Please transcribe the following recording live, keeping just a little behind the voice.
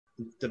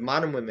the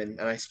modern women,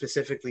 and I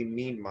specifically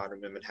mean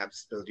modern women, have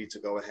this ability to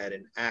go ahead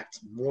and act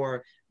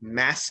more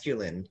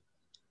masculine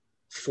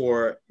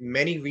for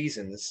many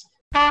reasons.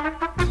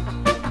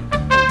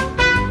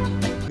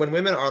 When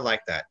women are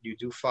like that, you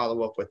do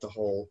follow up with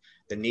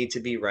the need to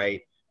be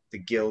right, the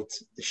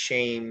guilt, the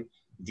shame,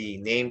 the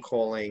name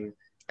calling,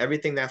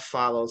 everything that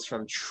follows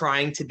from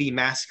trying to be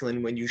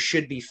masculine when you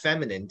should be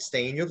feminine.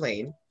 Stay in your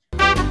lane.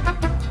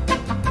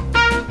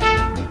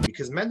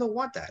 Because men don't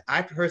want that.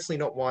 I personally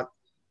don't want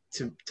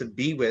to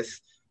be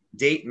with,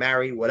 date,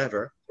 marry,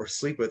 whatever, or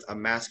sleep with a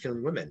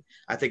masculine woman.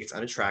 I think it's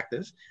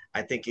unattractive.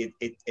 I think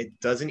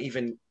it doesn't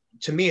even,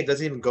 to me, it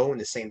doesn't even go in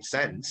the same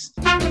sense.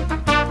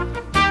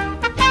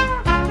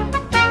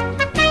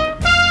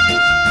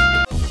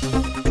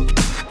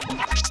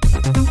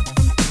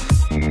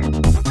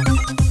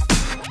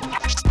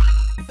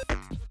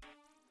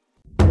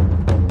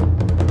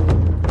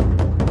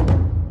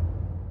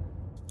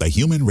 The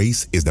human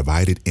race is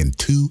divided in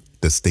two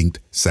distinct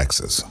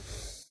sexes,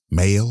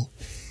 male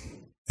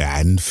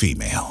and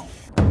female.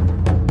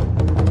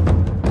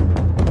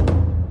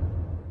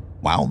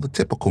 While the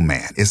typical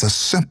man is a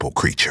simple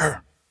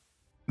creature,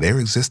 there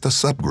exists a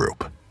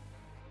subgroup,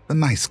 the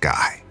nice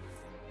guy,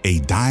 a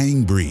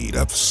dying breed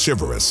of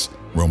chivalrous,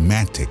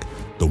 romantic,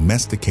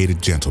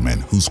 domesticated gentlemen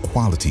whose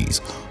qualities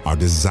are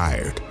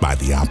desired by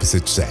the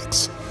opposite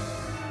sex,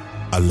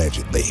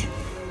 allegedly.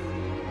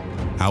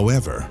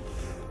 However,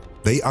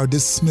 they are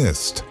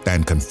dismissed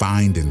and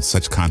confined in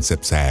such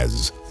concepts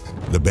as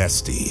the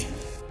bestie,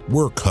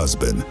 work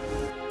husband,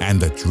 and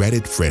the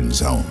dreaded friend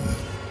zone.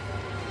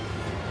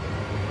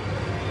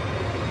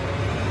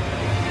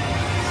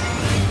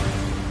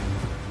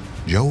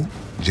 Joe,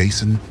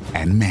 Jason,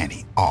 and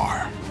Manny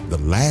are the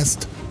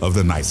last of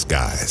the nice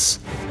guys.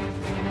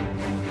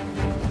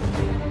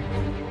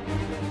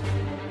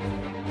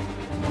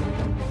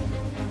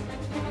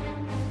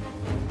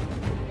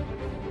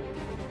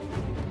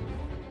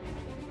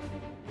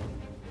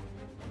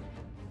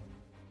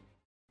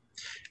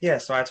 Yeah,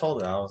 so I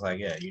told her, I was like,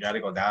 yeah, you got to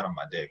go down on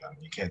my dick. I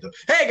mean, you can't do.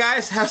 Hey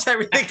guys, how's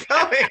everything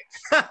going?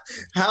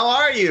 How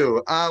are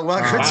you?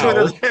 Welcome to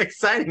another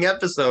exciting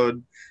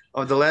episode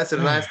of The Last of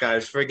the Nice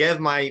Guys. Forgive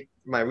my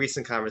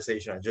recent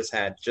conversation I just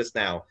had just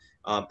now.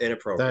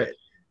 Inappropriate.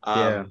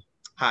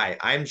 Hi,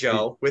 I'm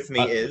Joe. With me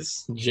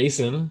is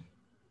Jason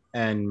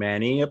and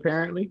Manny,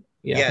 apparently.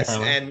 Yeah, yes,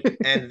 apparently.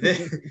 and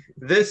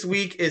this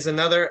week is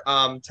another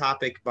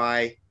topic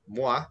by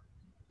moi,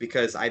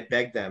 because I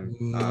begged them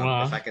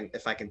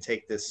if I can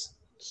take this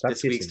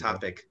week's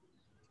topic.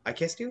 I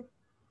kissed you?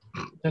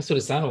 That's what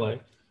it sounded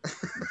like.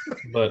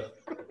 But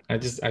I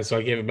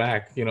gave it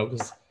back,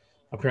 because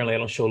apparently I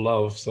don't show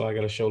love, so I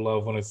gotta show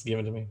love when it's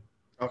given to me.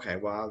 Okay,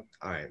 well,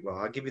 all right. Well,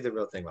 I'll give you the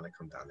real thing when I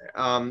come down there.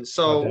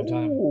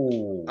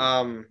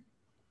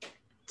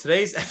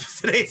 Today's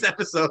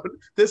episode,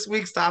 this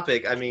week's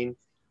topic,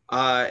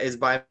 is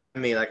by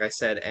me, like I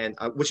said, and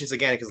which is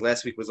again because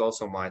last week was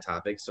also my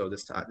topic. So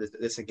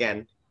this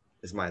again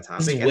is my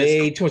topic. This is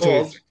way too much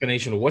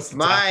explanation. What's the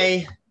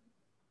topic?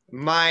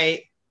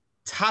 My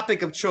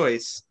topic of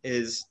choice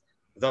is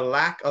the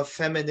lack of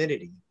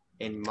femininity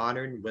in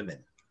modern women.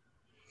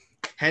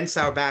 Hence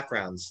our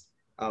backgrounds.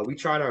 We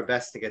tried our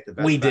best to get the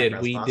best. We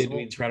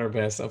tried our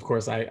best. Of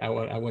course, I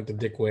went the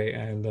dick way,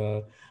 and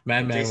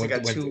Man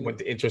went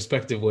the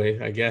introspective way,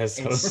 I guess.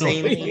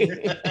 Insanely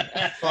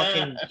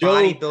fucking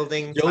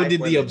bodybuilding. Joe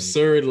did the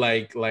absurd,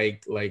 like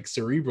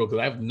cerebral, because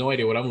I have no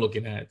idea what I'm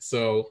looking at.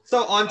 So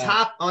on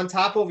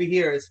top over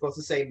here is supposed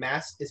to say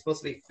it's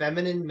supposed to be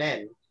feminine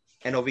men,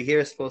 and over here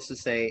is supposed to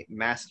say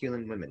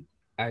masculine women.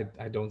 I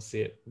don't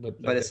see it,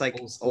 but it's like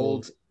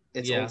old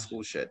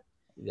school shit.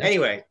 That's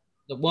anyway.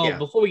 Well,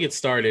 before we get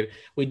started,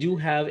 we do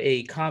have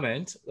a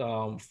comment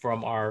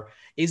from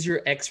is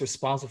your ex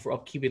responsible for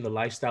upkeeping the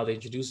lifestyle they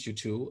introduced you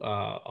to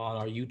on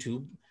our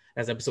YouTube?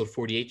 That's episode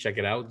 48. Check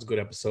it out. It's a good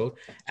episode.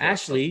 Sure.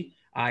 Ashley,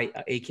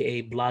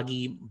 aka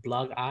Bloggy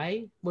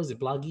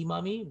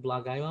Mommy?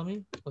 Blog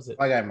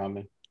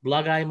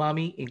Eye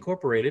Mommy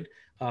Incorporated.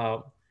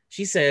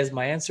 She says,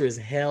 my answer is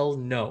hell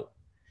no.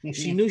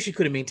 She knew she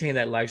couldn't maintain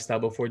that lifestyle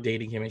before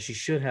dating him, and she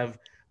should have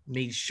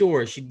made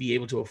sure she'd be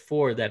able to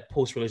afford that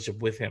post-relationship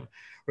with him.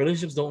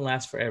 Relationships don't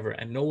last forever,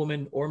 and no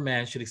woman or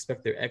man should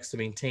expect their ex to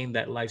maintain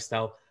that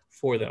lifestyle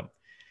for them.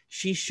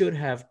 She should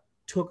have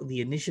took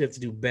the initiative to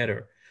do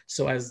better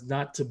so as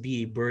not to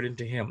be a burden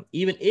to him,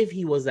 even if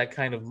he had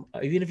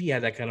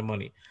that kind of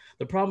money.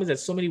 The problem is that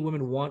so many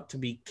women want to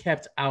be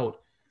kept,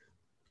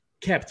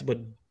 but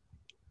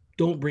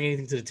don't bring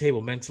anything to the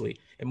table mentally,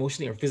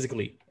 emotionally, or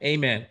physically.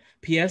 Amen.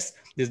 P.S.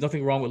 There's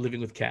nothing wrong with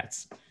living with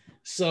cats.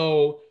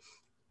 So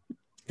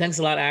thanks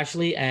a lot,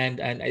 Ashley, and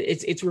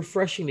it's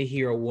refreshing to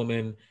hear a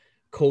woman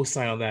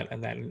co-sign on that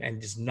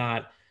and just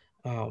not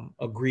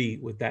agree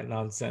with that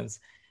nonsense.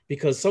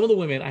 Because some of the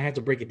women, I had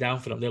to break it down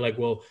for them. They're like,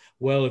 well,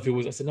 if it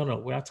was, I said, no,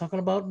 we're not talking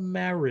about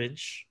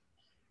marriage.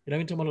 You're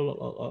not even talking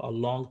about a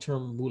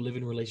long-term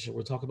living relationship.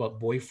 We're talking about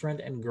boyfriend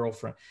and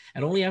girlfriend.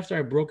 And only after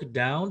I broke it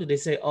down did they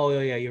say, oh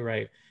yeah, you're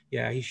right.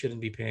 Yeah, he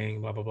shouldn't be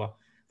paying, blah blah blah.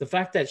 The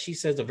fact that she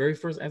says the very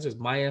first answer is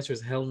my answer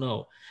is hell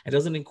no, and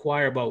doesn't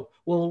inquire about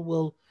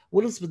well,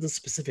 what else with the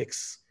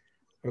specifics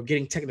or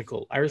getting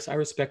technical. I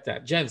respect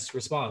that. Jen's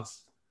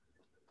response.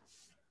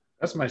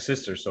 That's my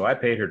sister, so I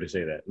paid her to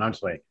say that. Not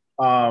just like,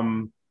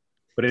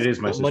 but it is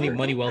my sister.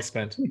 Money well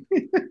spent.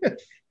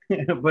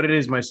 But it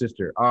is my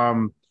sister.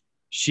 I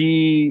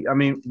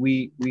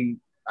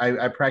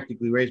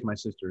practically raised my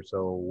sister,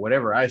 so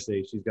whatever I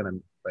say, she's gonna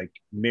like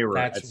mirror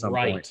at some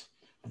point.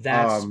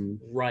 That's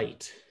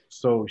right.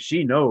 So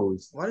she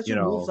knows. Why did you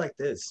move like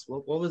this?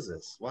 What was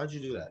this? Why did you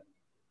do that,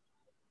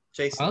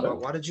 Jason? Huh?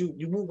 Why did you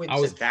move? When I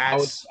was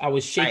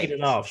shaking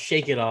it off.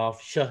 Shake it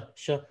off.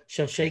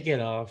 Shake it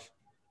off.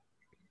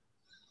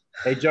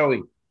 Hey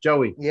Joey.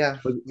 Yeah.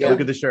 Look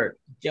at the shirt.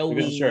 Joey.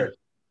 Look at the shirt.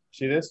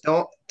 See this?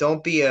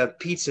 Don't be a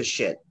piece of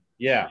shit.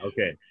 Yeah.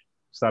 Okay.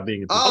 Stop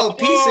being a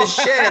piece of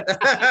shit.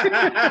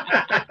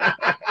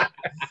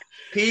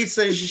 Piece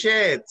of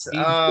shit.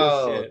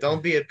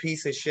 Don't be a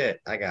piece of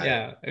shit. I got it.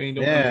 Yeah, I mean,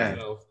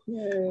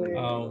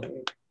 don't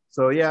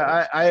So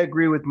yeah, I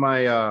agree with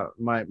my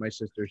my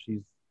sister.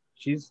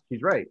 She's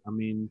right. I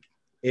mean,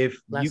 if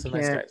you can't,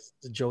 nice guys.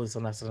 Joe is so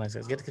nice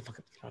guys. Get the fuck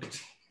out of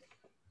here.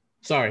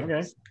 Sorry.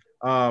 Okay.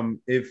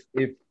 If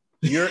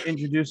you're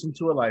introduced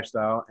into a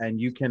lifestyle and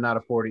you cannot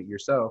afford it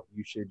yourself,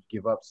 you should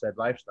give up said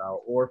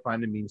lifestyle or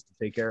find a means to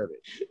take care of it.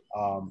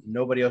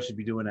 Nobody else should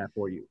be doing that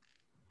for you.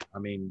 I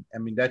mean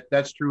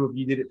that's true if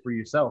you did it for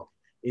yourself.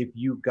 If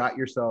you got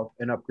yourself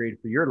an upgrade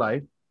for your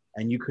life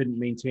and you couldn't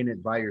maintain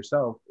it by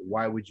yourself,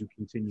 why would you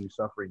continue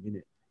suffering in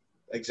it?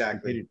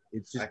 Exactly.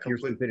 It's just pure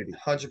stupidity.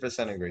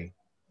 100% agree.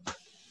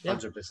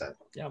 100%.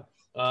 Yeah.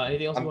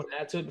 Anything else you want to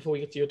add to it before we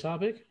get to your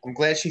topic? I'm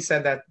glad she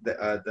said that.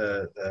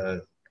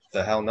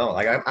 The hell no.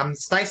 Like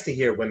it's nice to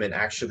hear women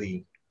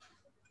actually,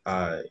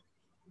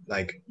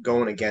 like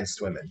going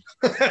against women,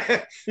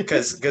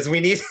 because we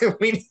need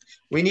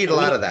a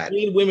lot of that.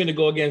 We need women to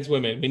go against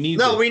women. We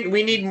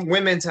need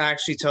women to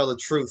actually tell the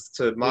truth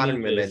to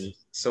modern women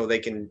so they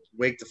can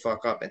wake the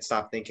fuck up and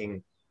stop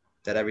thinking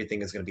that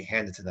everything is going to be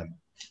handed to them.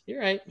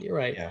 You're right.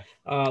 Yeah.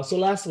 So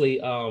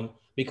lastly,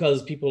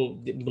 because people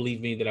didn't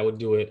believe me that I would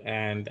do it,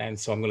 and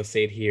so I'm going to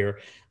say it here.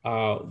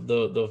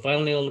 The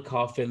final nail in the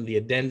coffin, the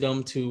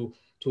addendum to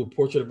a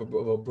portrait of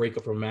a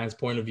breakup from a man's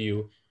point of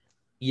view.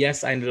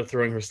 Yes, I ended up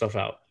throwing her stuff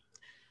out,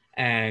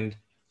 and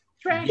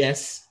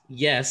yes,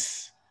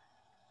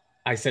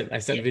 I sent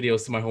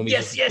videos to my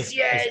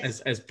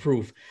homies as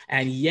proof,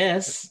 and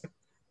yes,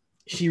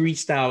 she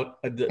reached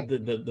out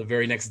the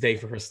very next day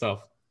for her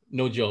stuff.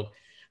 No joke.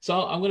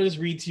 So I'm gonna just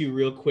read to you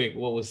real quick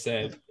what was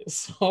said.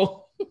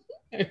 So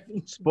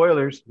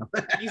spoilers.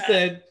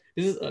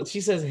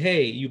 She says,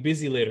 "Hey, you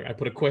busy later?" I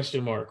put a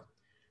question mark.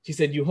 She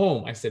said, "You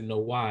home?" I said, "No,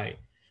 why?"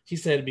 She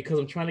said, "Because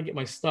I'm trying to get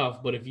my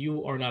stuff, but if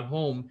you are not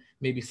home,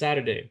 maybe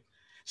Saturday."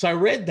 So I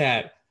read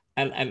that,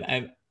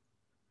 and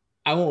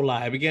I won't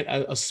lie, I began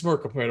a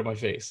smirk appeared on my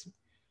face.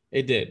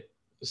 It did.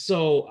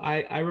 So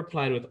I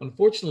replied with,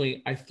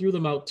 "Unfortunately, I threw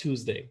them out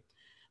Tuesday.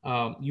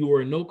 You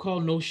were no call,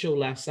 no show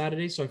last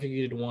Saturday, so I figured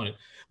you didn't want it."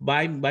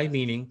 By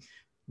meaning,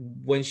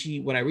 when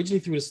I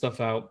originally threw the stuff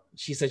out,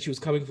 she said she was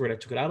coming for it. I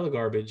took it out of the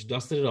garbage,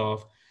 dusted it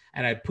off,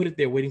 and I put it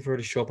there waiting for her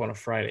to show up on a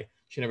Friday.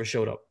 She never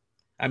showed up.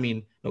 I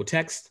mean, no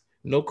text,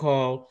 no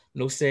call,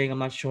 no saying I'm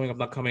not showing, I'm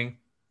not coming.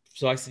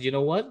 So I said, you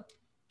know what?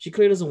 She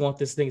clearly doesn't want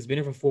this thing. It's been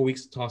here for 4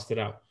 weeks, tossed it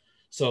out.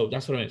 So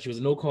that's what I meant. She was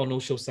a no call, no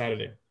show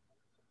Saturday.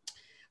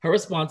 Her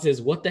response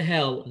is, "What the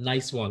hell?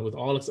 Nice one," with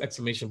all its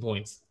exclamation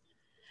points.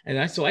 And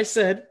I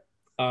said,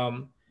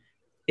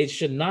 it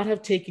should not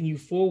have taken you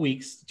 4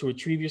 weeks to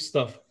retrieve your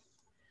stuff,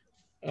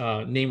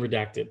 name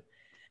redacted.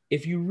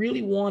 If you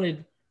really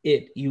wanted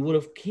it, you would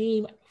have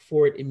came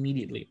for it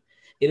immediately.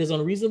 It is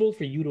unreasonable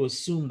for you to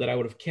assume that I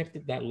would have kept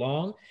it that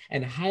long,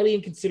 and highly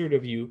inconsiderate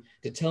of you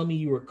to tell me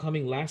you were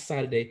coming last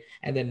Saturday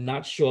and then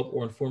not show up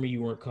or inform me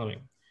you weren't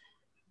coming.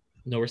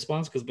 No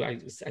response, because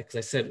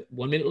I said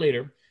 1 minute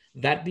later,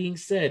 "That being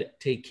said,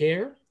 take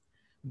care,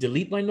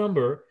 delete my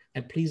number,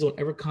 and please don't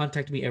ever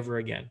contact me ever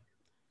again."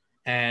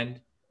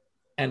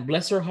 And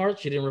bless her heart,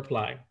 she didn't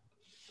reply.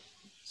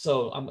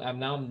 So I'm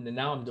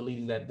now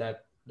deleting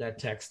that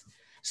text.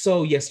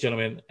 So yes,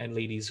 gentlemen and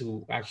ladies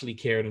who actually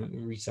cared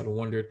and reached out and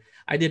wondered,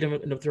 I did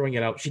end up throwing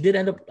it out. She did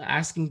end up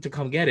asking to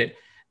come get it,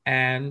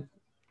 and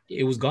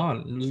it was gone.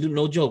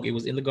 No joke. It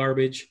was in the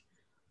garbage.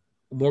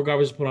 More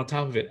garbage was put on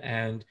top of it,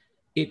 and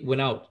it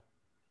went out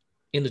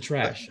in the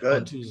trash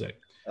on Tuesday.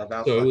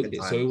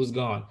 So it was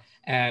gone.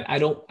 And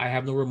I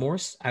have no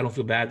remorse. I don't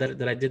feel bad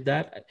that I did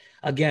that.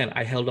 Again,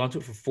 I held on to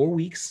it for 4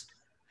 weeks.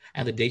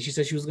 And the day she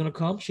said she was going to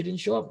come, she didn't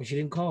show up and she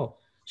didn't call.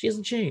 She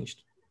hasn't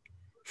changed.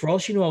 For all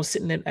she knew, I was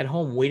sitting at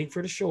home waiting for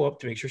her to show up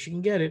to make sure she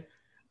can get it.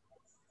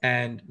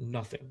 And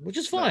nothing, which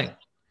is fine.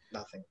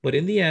 Nothing. But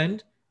in the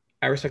end,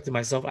 I respected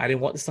myself. I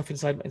didn't want the stuff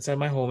inside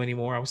my home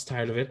anymore. I was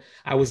tired of it.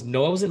 I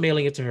wasn't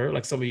mailing it to her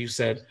like some of you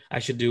said I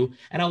should do.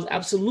 And I was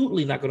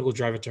absolutely not going to go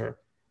drive it to her.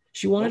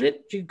 She wanted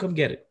it. She could come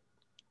get it.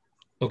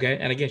 Okay.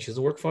 And again, she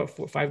doesn't work for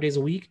 5 days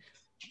a week.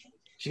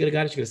 She could have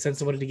got it. She could have sent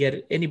somebody to get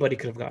it. Anybody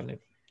could have gotten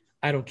it.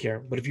 I don't care.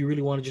 But if you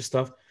really wanted your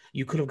stuff,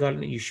 You could have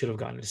gotten it. You should have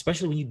gotten it,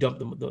 especially when you dump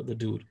the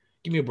dude.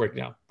 Give me a break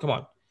now. Come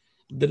on.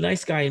 The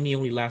nice guy in me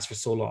only lasts for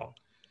so long.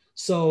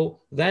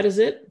 So that is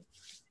it.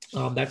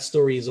 That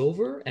story is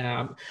over.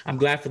 And I'm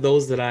glad for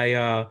those that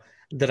I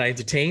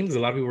entertained. A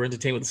lot of people were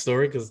entertained with the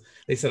story because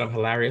they said I'm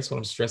hilarious when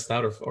I'm stressed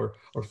out or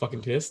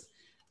fucking pissed.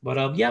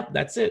 But yeah,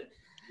 that's it.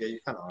 Yeah, you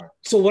kind of are.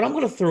 So what I'm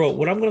gonna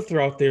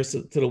throw out there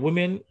to the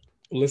women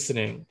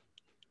listening,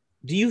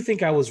 do you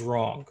think I was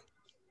wrong?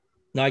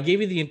 Now I gave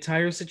you the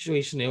entire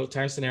situation, the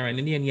entire scenario, and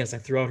in the end, yes, I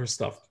threw out her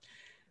stuff.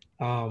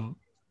 Do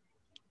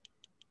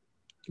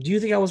you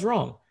think I was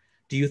wrong?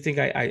 Do you think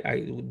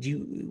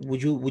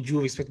would you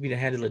have expected me to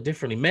handle it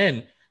differently?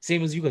 Men,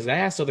 same as you guys. I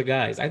asked other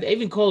guys. I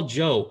even called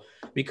Joe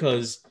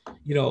because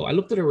I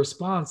looked at her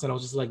response and I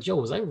was just like, Joe,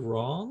 was I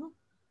wrong?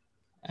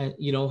 And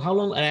how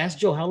long? I asked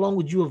Joe, how long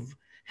would you have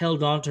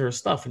held on to her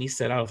stuff? And he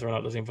said, I would throw it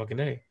out the same fucking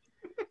day.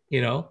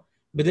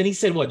 But then he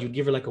said, what, you'd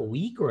give her like a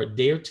week or a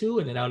day or two,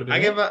 and then I would have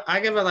been. I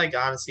give her like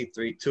honestly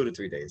 2 to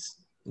 3 days.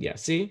 Yeah.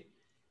 See.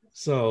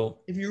 So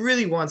if you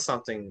really want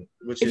something,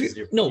 which is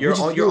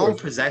your own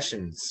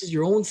possessions, this is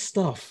your own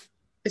stuff.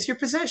 It's your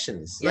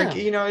possessions. Yeah. Like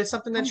it's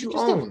something that you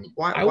own.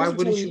 Why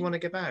wouldn't you want to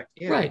get back?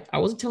 Yeah. Right. I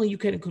wasn't telling you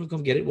couldn't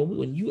come get it.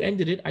 When you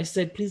ended it, I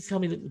said, please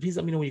let me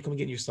know when you come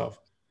get your stuff.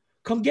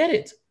 Come get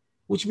it.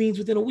 Which means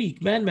within a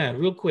week. Man,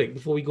 real quick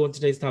before we go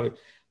into today's topic.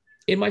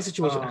 In my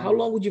situation, how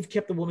long would you have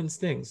kept the woman's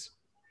things?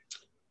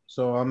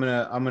 So I'm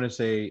gonna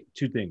say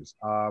 2 things.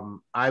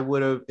 I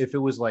would have, if it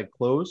was like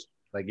clothes,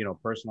 like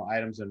personal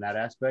items in that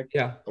aspect.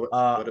 Yeah.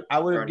 I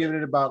would have given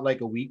it about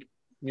like a week.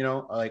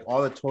 Like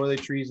all the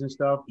toiletries and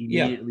stuff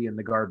immediately in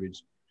the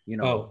garbage.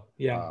 Oh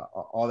yeah.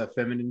 All that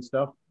feminine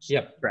stuff.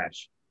 Yep.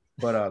 Trash.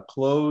 But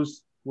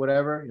clothes,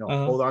 whatever.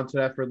 Hold on to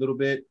that for a little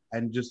bit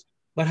and just.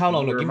 But how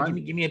long?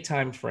 Give me a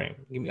time frame.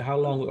 How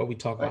long are we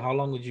talking about? How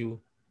long would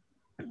you?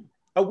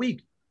 A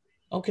week.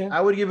 Okay.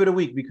 I would give it a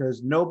week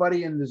because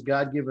nobody in this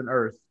God-given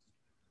earth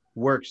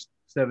works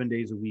 7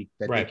 days a week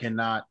that they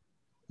cannot,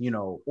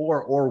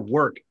 or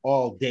work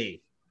all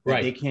day.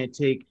 That they can't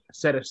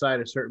set aside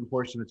a certain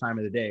portion of time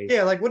of the day.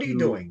 Yeah, like what are you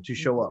doing to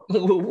show up?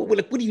 What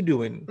are you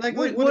doing? Like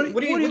what are you doing?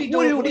 What are you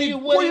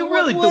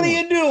really doing? What are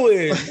you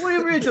doing? What are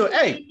you really doing?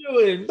 Hey,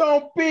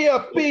 don't be a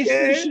piece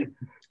of shit.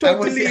 I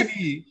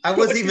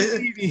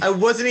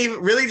wasn't even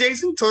really,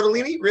 Jason.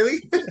 Tortellini,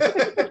 really?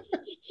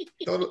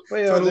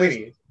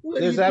 Tortellini.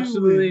 There's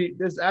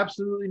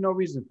absolutely no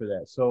reason for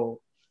that.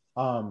 So,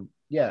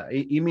 yeah,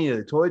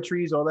 immediately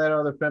toiletries, all that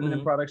other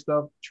feminine product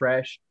stuff,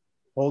 trash.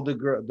 Hold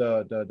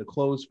the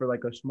clothes for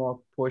like a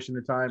small portion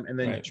of time, and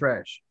then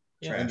trash.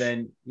 And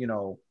then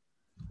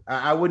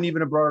I wouldn't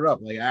even have brought it up.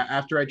 Like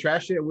after I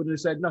trashed it, I wouldn't have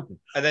said nothing.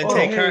 And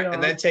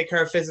then take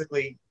her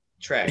physically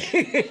trash.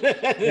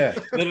 Yeah.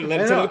 Tell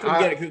her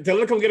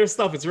to come get her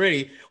stuff. It's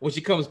ready. When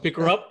she comes, pick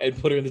her up and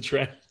put her in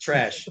the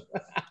trash.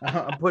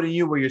 I'm putting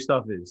you where your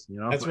stuff is.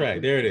 That's right.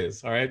 There it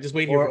is. All right. Just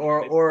wait here.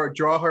 Or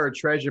draw her a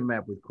treasure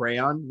map with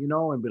crayon,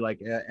 and be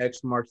like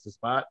X marks the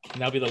spot. And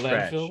that'll be the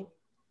landfill.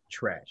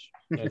 Trash.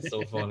 That's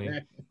so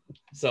funny.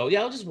 So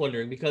yeah, I was just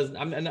wondering because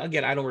and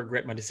again, I don't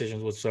regret my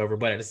decisions whatsoever.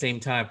 But at the same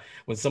time,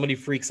 when somebody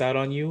freaks out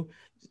on you,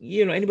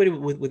 anybody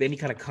with any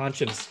kind of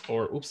conscience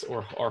or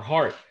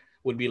heart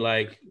would be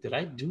like, did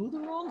I do the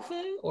wrong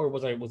thing, or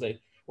was I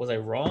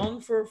wrong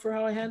for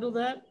how I handled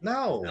that?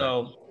 No.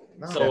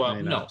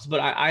 No. But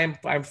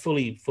I'm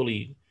fully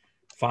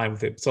fine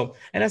with it. So,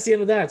 and that's the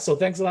end of that. So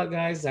thanks a lot,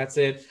 guys. That's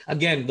it.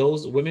 Again,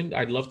 those women,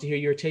 I'd love to hear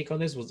your take on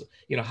this. Was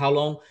how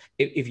long,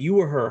 if you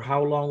were her,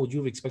 how long would you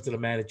have expected a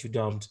man that you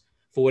dumped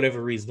for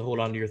whatever reason to hold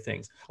on to your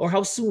things, or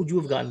how soon would you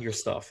have gotten your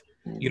stuff?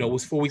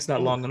 Was 4 weeks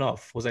not long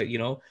enough? Was that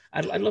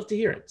I'd love to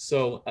hear it.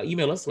 So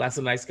email us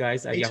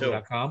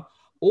lastofniceguys@yahoo.com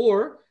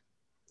or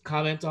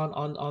comment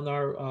on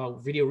our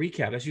video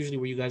recap. That's usually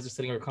where you guys are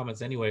sending our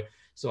comments anyway.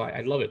 So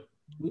I'd love it.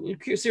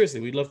 Seriously,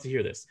 we'd love to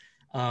hear this.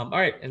 All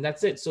right, and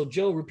that's it. So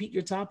Joe, repeat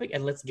your topic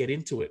and let's get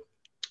into it.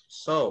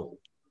 So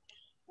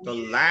the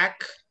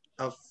lack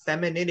of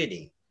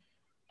femininity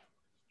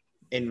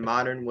in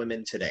modern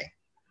women today.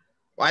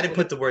 Well, I didn't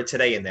put the word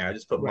today in there. I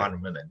just put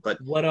modern women. But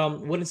what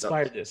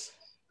inspired this?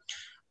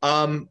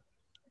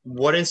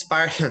 What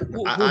inspired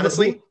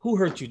honestly? Who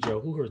hurt you, Joe?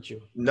 Who hurt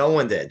you? No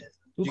one did.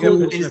 Who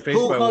called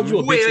you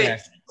a bitch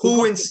ass?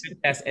 Who bitch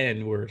ass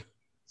N word?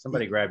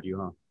 Somebody grabbed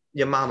you, huh?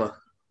 Your mama.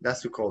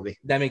 That's who called me.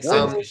 That makes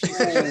sense.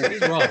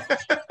 She's rough.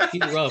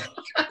 She's rough.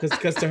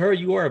 Because to her,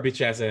 you are a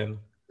bitch ass N.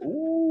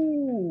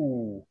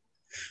 Ooh.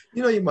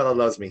 Your mother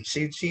loves me.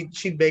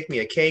 She'd bake me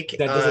a cake.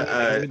 That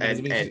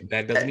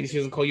doesn't mean she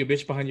doesn't call you a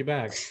bitch behind your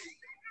back.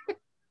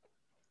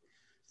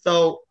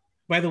 So,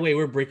 by the way,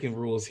 we're breaking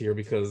rules here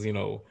because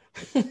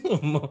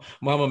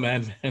Mama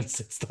Man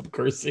said stop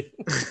cursing.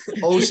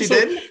 Oh, she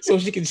did? So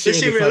she can share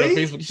this on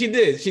Facebook.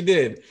 She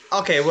did.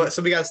 Okay, well,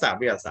 so we gotta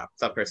stop.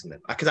 Stop cursing then,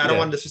 because I don't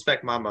want to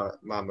disrespect Mama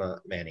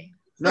Manny.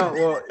 No,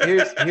 well,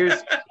 here's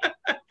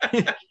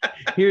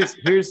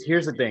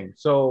the thing.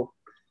 So,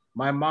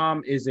 my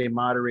mom is a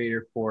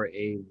moderator for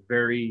a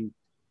very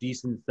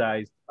decent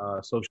sized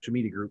social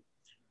media group,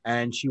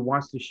 and she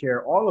wants to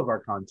share all of our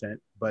content.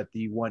 But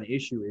the one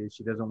issue is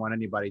she doesn't want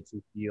anybody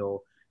to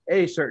feel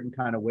a certain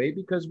kind of way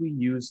because we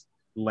use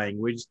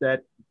language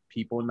that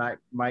people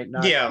might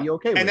not Yeah, be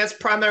okay and with. that's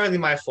primarily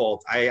my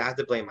fault. I have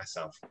to blame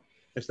myself.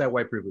 It's that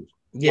white privilege.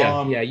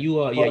 Yeah, you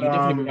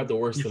definitely bring out the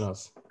worst in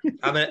us.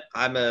 I'm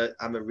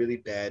a really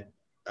bad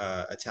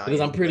Italian.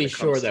 Because I'm pretty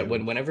sure that to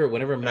whenever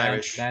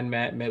Irish.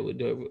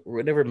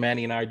 whenever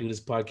Manny and I do this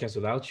podcast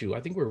without you,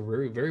 I think we're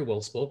very, very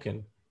well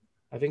spoken.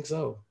 I think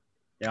so.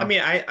 Yeah. I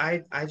mean,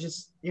 I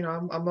just,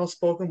 I'm well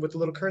spoken with a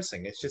little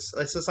cursing. It's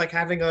just like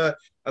having a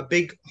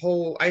big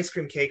whole ice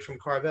cream cake from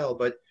Carvel,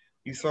 but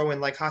you throw in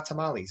like hot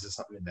tamales or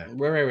something in there.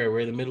 Right.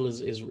 Where the middle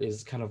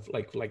is kind of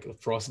like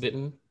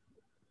frostbitten.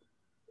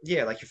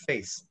 Yeah, like your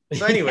face.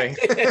 So anyway.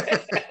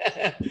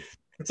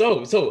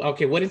 So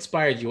okay, what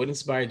inspired you? What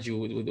inspired you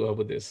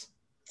with this?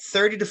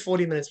 30 to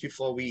 40 minutes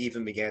before we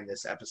even began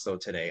this episode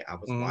today, I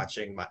was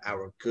watching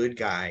our good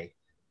guy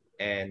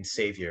and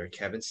savior,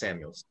 Kevin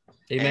Samuels.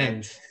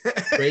 Amen.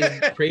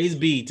 praise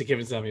be to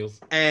Kevin Samuels.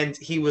 And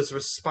he was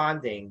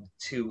responding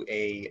to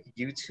a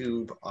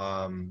YouTube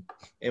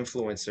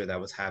influencer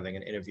that was having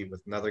an interview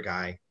with another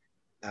guy.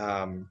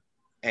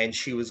 And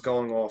she was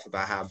going off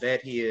about how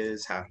bad he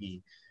is, how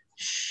he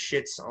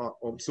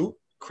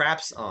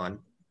craps on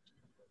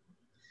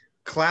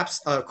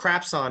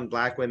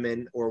Black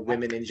women or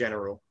women in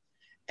general,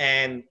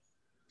 and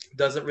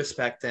doesn't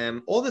respect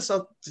them. All this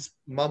stuff, just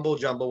mumble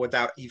jumble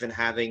without even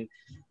having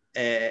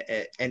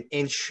an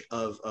inch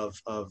of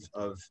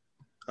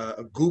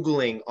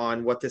Googling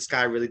on what this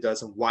guy really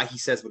does and why he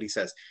says what he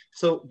says.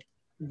 So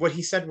what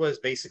he said was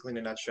basically in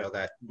a nutshell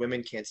that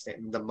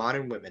the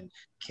modern women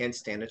can't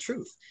stand the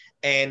truth.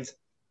 And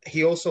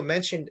he also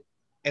mentioned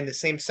in the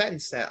same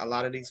sentence that a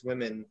lot of these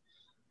women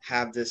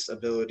have this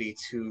ability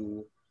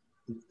to,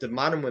 the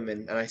modern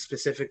women, and I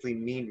specifically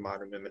mean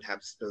modern women,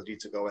 have this ability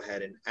to go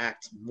ahead and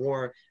act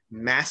more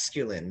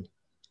masculine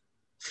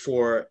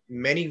for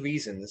many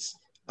reasons.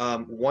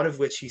 One of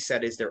which he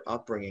said is their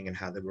upbringing and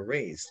how they were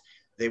raised.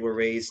 They were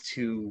raised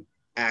to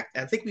act.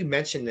 I think we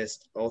mentioned this.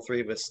 All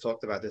three of us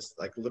talked about this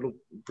like a little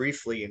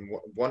briefly in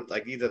one,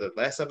 like either the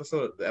last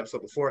episode or the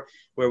episode before,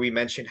 where we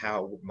mentioned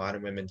how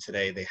modern women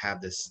today, they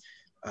have this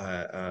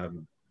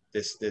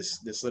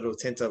this little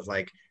tint of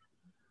like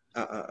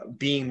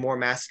being more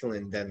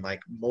masculine than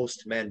like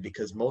most men,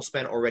 because most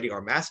men already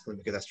are masculine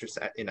because that's just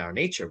in our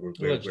nature.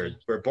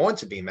 We're born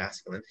to be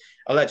masculine,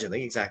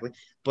 allegedly, exactly.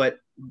 But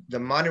the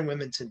modern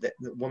women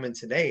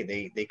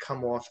today, they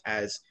come off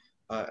as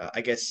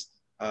I guess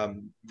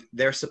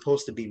they're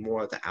supposed to be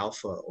more the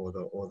alpha or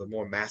the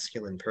more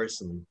masculine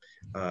person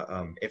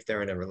if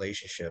they're in a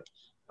relationship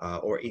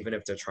or even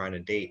if they're trying to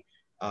date,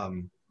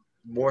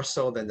 more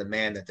so than the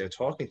man that they're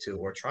talking to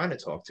or trying to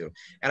talk to.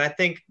 And I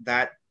think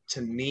that,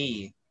 to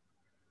me,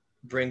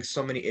 brings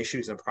so many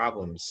issues and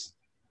problems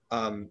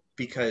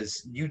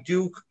because you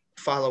do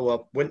follow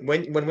up when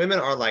women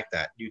are like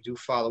that. You do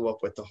follow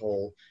up with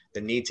the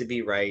need to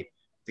be right,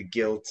 the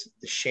guilt,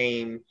 the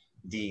shame,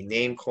 the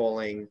name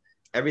calling,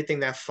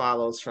 everything that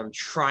follows from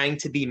trying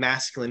to be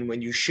masculine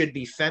when you should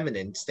be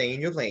feminine. Stay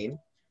in your lane.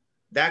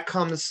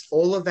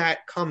 All of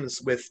that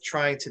comes with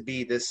trying to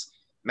be this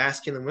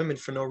masculine women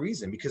for no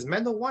reason, because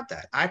men don't want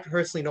that. I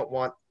personally don't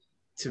want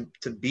to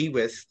be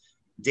with,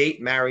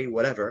 date, marry,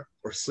 whatever,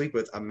 or sleep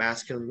with a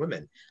masculine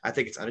woman. I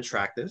think it's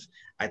unattractive.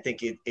 I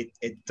think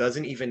it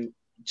doesn't even,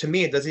 to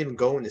me, it doesn't even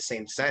go in the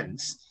same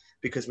sentence,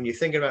 because when you're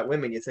thinking about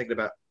women, you're thinking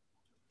about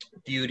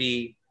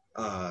beauty,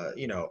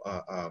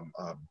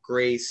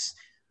 grace,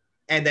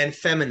 and then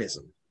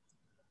feminism.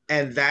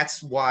 And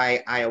that's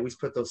why I always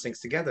put those things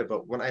together.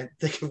 But when I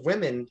think of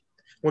women,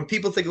 when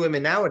people think of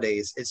women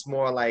nowadays, it's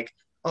more like,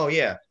 oh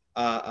yeah,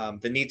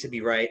 the need to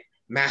be right,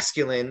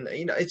 masculine.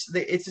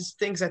 It's just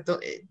things that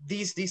don't.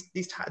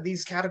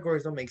 These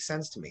categories don't make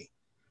sense to me.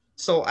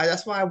 So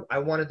that's why I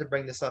wanted to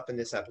bring this up in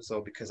this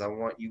episode, because I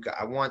want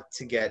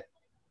to get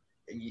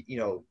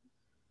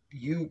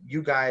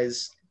you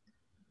guys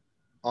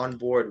on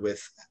board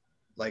with,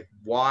 like,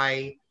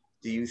 why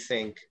do you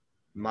think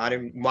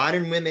modern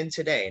women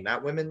today,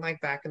 not women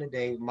like back in the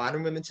day,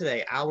 modern women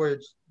today, our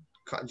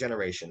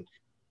generation,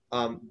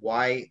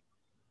 why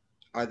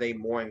are they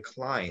more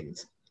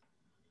inclined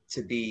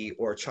to be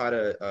or try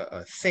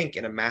to think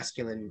in a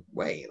masculine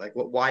way? Like,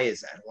 why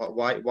is that?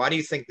 Why do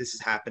you think this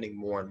is happening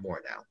more and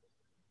more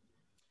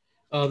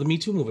now? The Me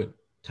Too movement,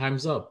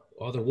 time's up,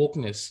 all the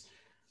wokeness.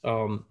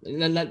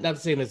 Not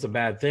saying it's a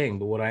bad thing,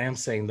 but what I am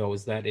saying though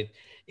is that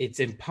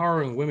it's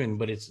empowering women,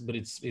 but it's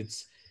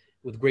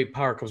with great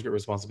power comes great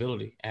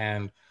responsibility.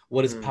 And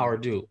what does power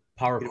do?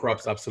 Power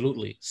corrupts,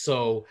 absolutely.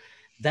 So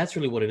that's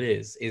really what it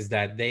is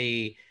that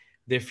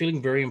they're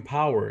feeling very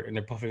empowered and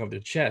they're puffing up their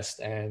chest,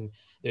 and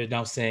they're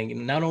now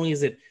saying, not only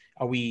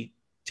are we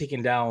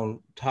taking down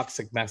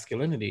toxic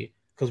masculinity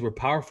because we're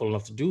powerful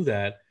enough to do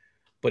that,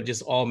 but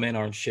just all men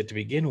aren't shit to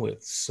begin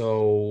with.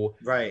 So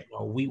right,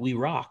 we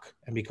rock,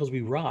 and because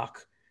we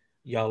rock,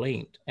 y'all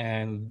ain't,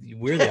 and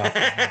we're the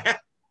opposite.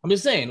 I'm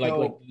just saying,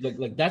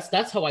 like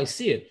that's how I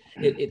see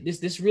it.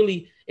 This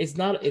really, it's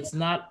not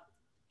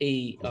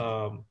a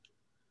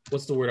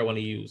what's the word I want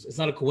to use? It's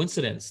not a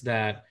coincidence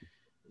that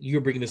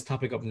you're bringing this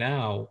topic up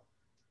now.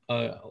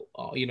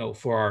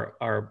 For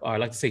our I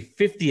like to say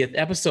 50th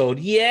episode.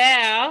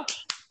 Yeah,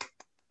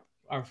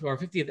 our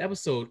 50th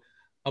episode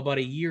about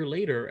a year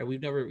later, and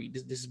we've never.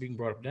 This is being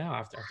brought up now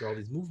after all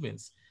these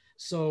movements.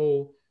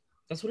 So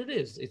that's what it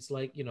is. It's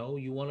like, you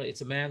want to.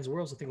 It's a man's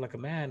world, so think like a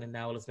man, and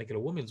now let's make it a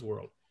woman's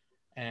world,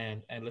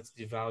 and let's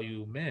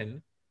devalue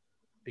men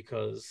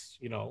because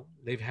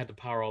they've had the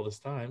power all this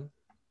time.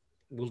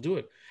 We'll do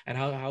it. And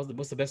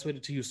what's the best way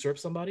to usurp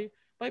somebody?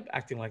 By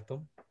acting like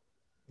them.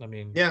 I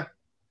mean, yeah,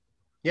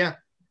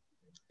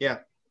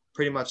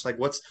 pretty much. Like,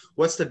 what's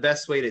the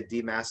best way to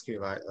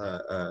demasculinize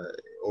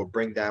or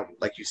bring down,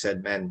 like you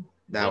said, men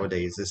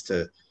nowadays is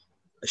to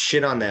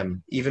shit on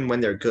them even when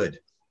they're good.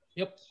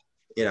 Yep.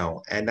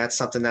 And that's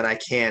something that I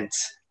can't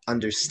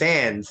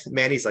understand.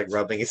 Manny's like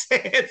rubbing his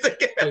hands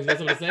again. Oh, that's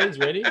what I'm saying. He's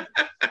ready.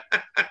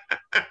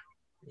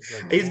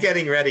 He's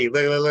getting ready.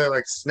 Look,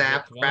 like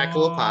snap,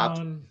 crackle, pop.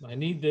 I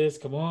need this.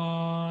 Come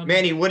on.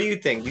 Manny, what do you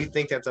think? Do you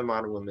think that the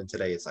modern woman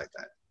today is like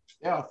that?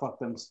 Yeah, fuck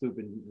them,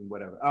 stupid, and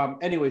whatever.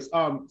 Anyways,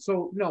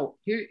 so no,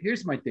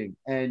 here's my thing.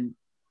 And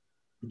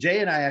Jay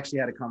and I actually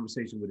had a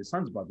conversation with his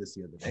sons about this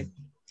the other day.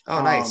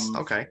 Oh, nice.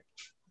 Okay.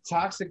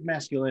 Toxic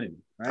masculinity,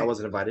 right? I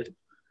wasn't invited.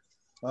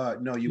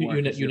 No, you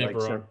weren't. You never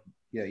are.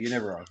 Yeah, you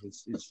never are.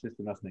 It's just a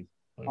nothing.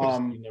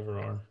 You never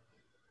are.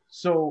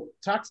 So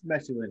toxic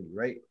masculinity,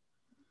 right?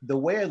 The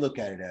way I look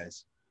at it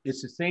as,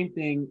 it's the same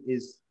thing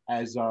as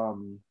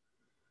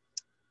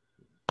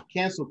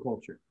cancel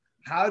culture.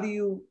 How do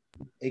you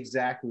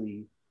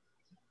exactly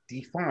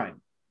define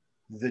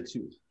the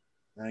two?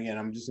 And again,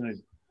 I'm just gonna,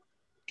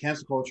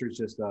 cancel culture is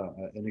just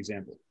an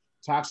example.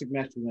 Toxic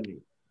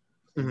masculinity.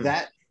 Mm-hmm.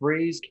 That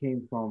phrase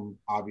came from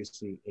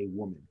obviously a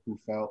woman who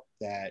felt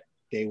that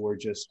they were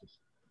just,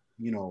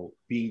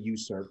 being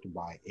usurped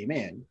by a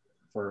man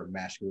for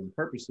masculine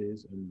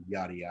purposes and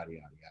yada, yada,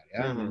 yada,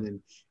 yada. Mm-hmm. And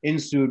then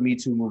ensued Me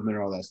Too movement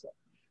and all that stuff.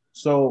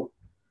 So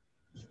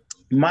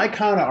my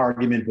counter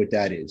argument with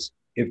that is,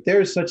 if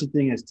there is such a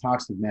thing as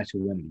toxic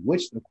masculinity,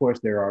 which of course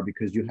there are,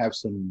 because you have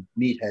some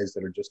meatheads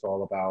that are just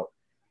all about,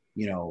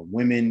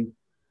 women.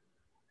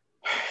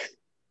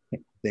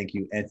 Thank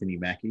you, Anthony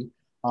Mackie.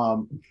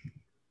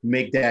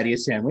 Make daddy a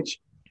sandwich.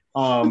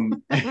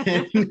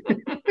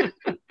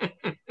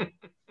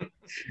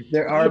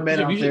 There are men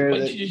out there.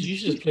 You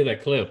should just play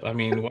that clip. I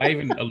mean, why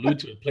even allude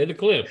to it? Play the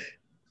clip.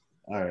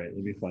 All right,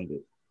 let me find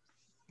it.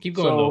 Keep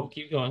going, though.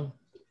 Keep going.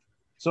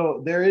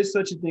 So there is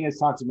such a thing as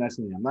toxic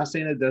masculinity. I'm not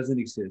saying it doesn't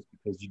exist,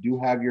 because you do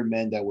have your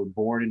men that were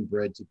born and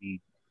bred to be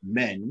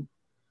men,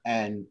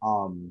 and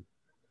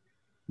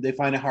they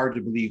find it hard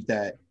to believe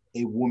that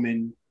a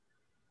woman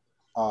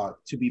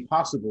to be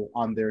possible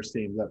on their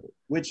same level.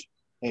 Which,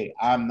 hey,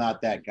 I'm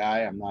not that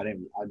guy. I'm not.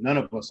 None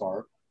of us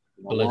are.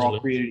 We're all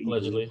created equally.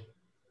 Allegedly.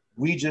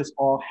 We just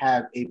all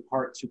have a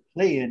part to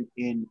play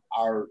in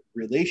our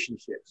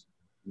relationships.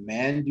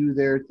 Men do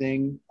their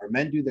thing,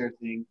 women do their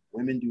thing.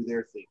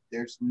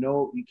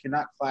 You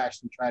cannot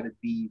clash and try to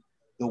be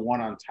the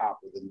one on top,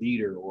 or the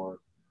leader, or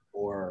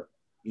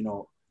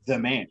the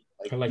man.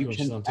 Like, I like you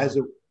can, so do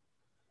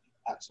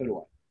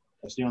I.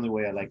 That's the only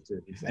way I like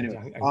to.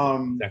 Anyway,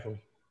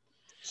 exactly.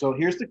 So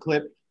here's the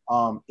clip.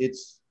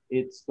 It's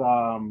what's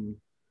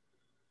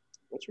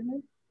her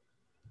name?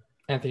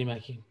 Anthony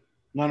Mackie.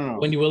 No.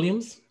 Wendy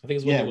Williams? I think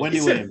it's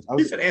Wendy Williams.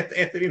 You said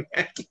Anthony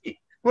Mackie.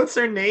 What's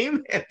her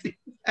name? Anthony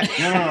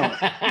Mackie. No.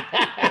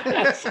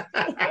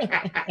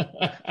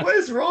 What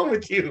is wrong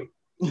with you?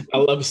 I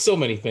love so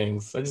many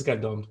things. I just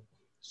got dumped.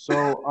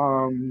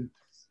 So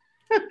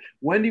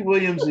Wendy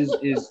Williams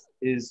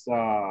is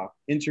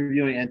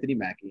interviewing Anthony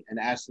Mackie and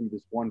asked him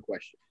this one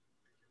question.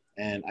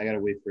 And I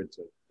gotta wait for it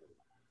to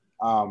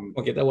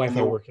okay, that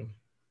Wi-Fi working.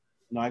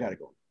 No, I gotta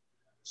go.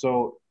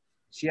 So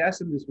she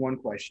asked him this one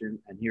question,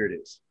 and here it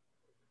is.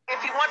 If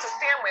he wants a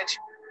sandwich,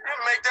 you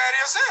make daddy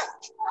a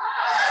sandwich.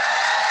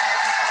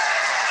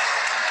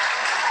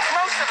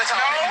 Most of the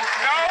time.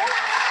 No.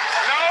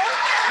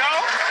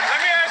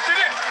 Let me ask you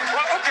this.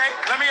 Well, okay,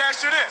 let me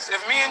ask you this. If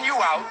me and you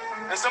out,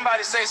 and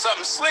somebody say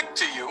something slick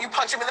to you, you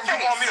punch him in the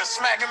face. You want me to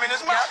smack him in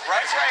his mouth,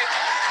 right? That's right.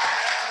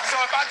 So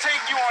if I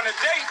take you on a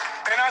date,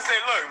 and I say,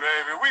 look,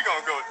 baby, we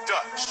gonna go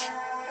Dutch.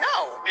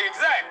 No.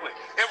 Exactly.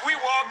 If we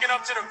walking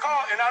up to the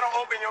car and I don't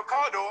open your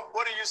car door,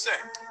 what do you say?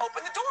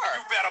 Open the door.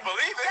 You better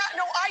believe it. Yeah,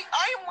 no, I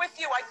am with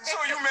you. I think so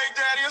you make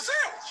daddy a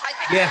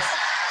sandwich.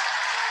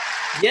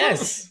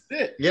 Yes.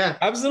 Yeah.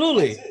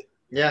 Absolutely.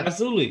 Yeah.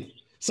 Absolutely.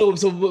 So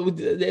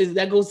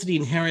that goes to the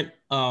inherent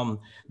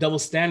double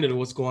standard of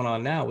what's going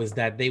on now, is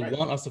that they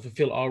want us to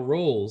fulfill our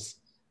roles,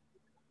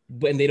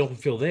 and they don't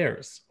fulfill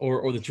theirs,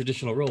 or the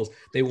traditional roles.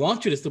 They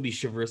want you to still be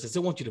chivalrous. They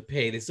still want you to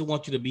pay. They still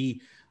want you to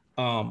be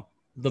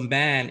the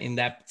man in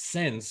that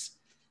sense,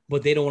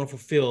 but they don't want to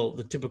fulfill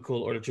the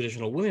typical or the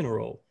traditional women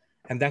role.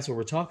 And that's what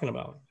we're talking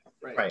about.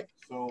 Right.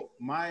 So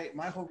my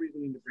whole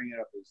reasoning to bring it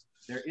up is,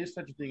 there is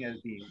such a thing as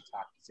being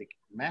toxic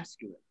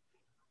masculine.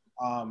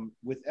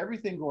 With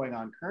everything going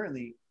on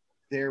currently,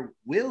 there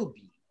will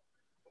be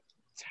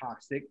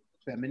toxic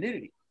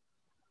femininity.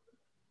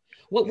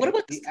 What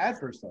about the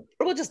adverse stuff?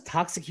 What about just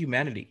toxic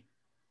humanity?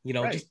 You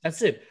know, Right. just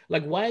that's it.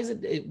 Like, why is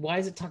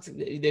it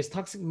toxic? There's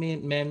toxic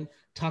men,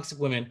 toxic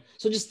women.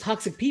 So just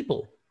toxic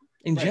people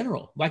in Right.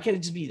 general. Why can't it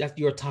just be that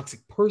you're a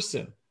toxic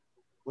person?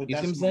 But You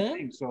see that's what I'm my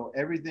saying? thing. So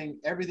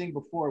everything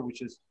before,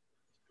 which is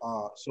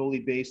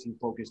solely based and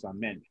focused on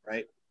men,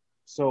 right?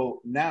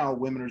 So now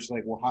women are just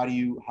like, well, how do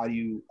you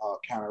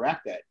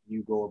counteract that?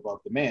 You go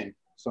above the man.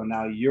 So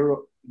now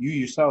you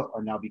yourself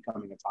are now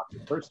becoming a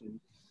toxic person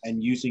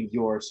and using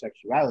your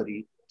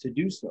sexuality to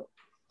do so.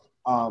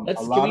 A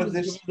lot of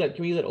this, can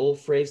we use that old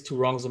phrase, two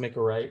wrongs will make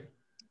a right?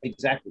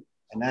 exactly,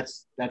 and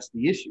that's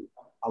the issue.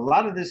 A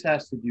lot of this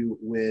has to do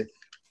with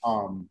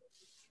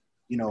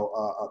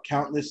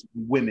countless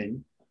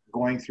women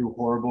going through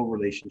horrible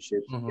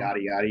relationships,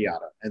 yada yada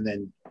yada, and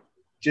then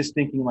just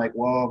thinking like,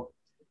 well,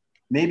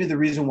 maybe the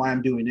reason why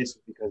I'm doing this is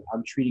because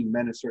I'm treating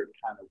men a certain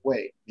kind of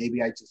way.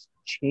 Maybe I just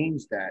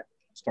change that,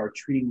 start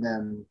treating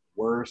them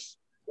worse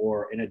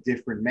or in a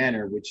different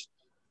manner, which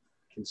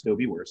can still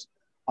be worse.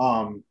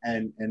 And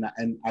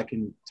I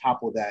can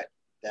topple that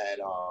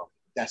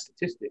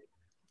statistic,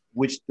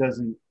 which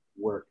doesn't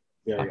work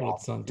very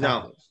often.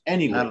 No,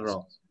 anyways, not at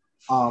all.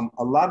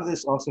 A lot of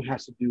this also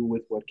has to do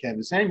with what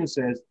Kevin Samuel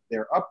says,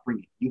 their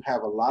upbringing. You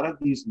have a lot of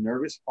these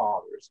nervous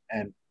fathers,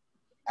 and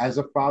as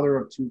a father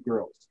of two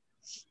girls,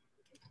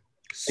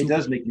 it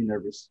does make me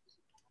nervous.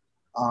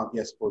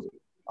 Yes, supposedly.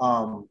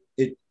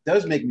 It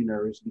does make me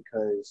nervous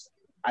because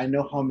I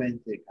know how men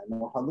think. I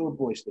know how little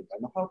boys think. I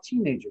know how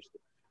teenagers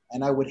think.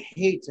 And I would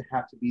hate to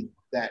have to be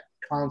that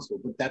console,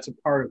 but that's a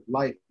part of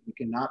life. You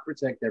cannot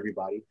protect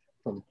everybody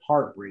from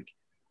heartbreak,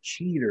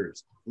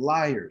 cheaters,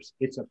 liars.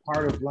 It's a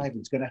part of life.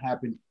 It's going to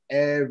happen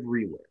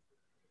everywhere.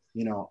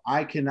 You know,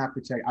 I cannot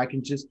protect. I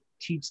can just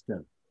teach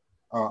them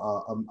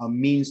a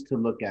means to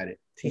look at it.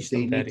 Teach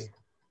them, Daddy.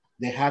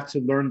 They have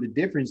to learn the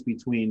difference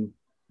between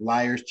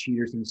liars,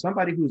 cheaters, and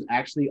somebody who's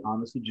actually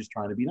honestly just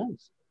trying to be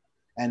nice.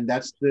 And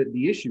that's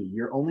the issue.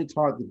 You're only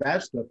taught the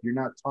bad stuff. You're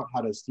not taught how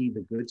to see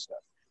the good stuff.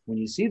 When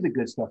you see the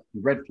good stuff,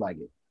 you red flag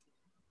it.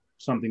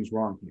 Something's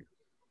wrong here,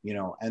 you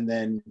know. And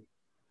then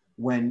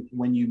when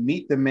you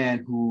meet the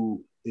man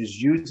who is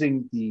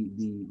using the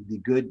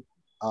good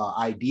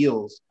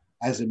ideals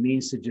as a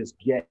means to just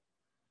get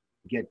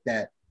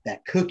that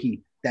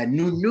cookie, that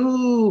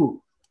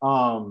new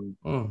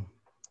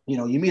you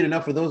know, you meet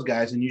enough of those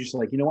guys and you're just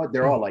like, you know what,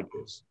 they're all like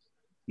this.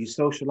 You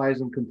socialize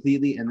them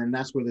completely, and then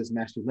that's where this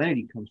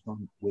masculinity comes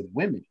from with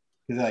women.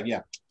 Because they're like,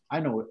 yeah, I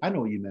know what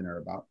you men are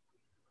about.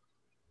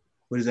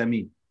 What does that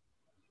mean?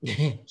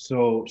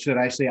 So should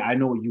I say I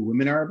know what you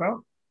women are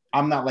about?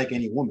 I'm not like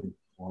any woman.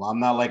 Well,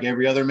 I'm not like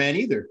every other man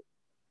either.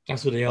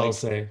 That's what they all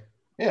say.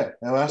 Yeah,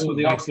 that's what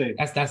they all say.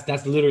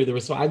 That's literally the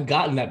response. I've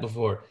gotten that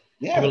before.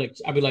 Yeah.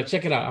 I'd be like,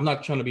 check it out. I'm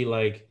not trying to be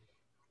like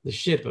the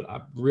shit,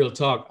 but real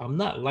talk, I'm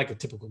not like a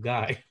typical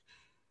guy.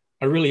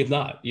 I really am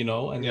not, you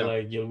know? And they're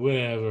like, yeah,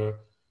 whatever.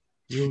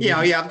 Yeah,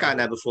 I've gotten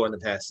that before in the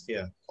past.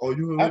 Yeah. Oh,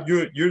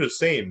 you're the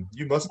same.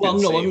 You must be. Well,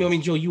 no, I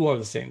mean, Joe, you are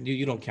the same.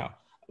 You don't count.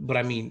 But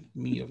I mean,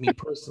 me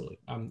personally,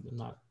 I'm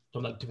not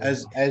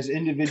as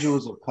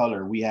individuals of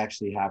color, we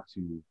actually have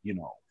to, you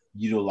know,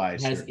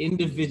 utilize as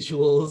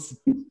individuals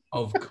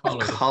of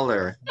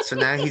color. So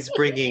now he's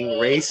bringing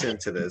race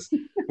into this.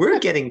 We're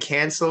getting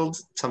canceled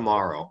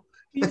tomorrow.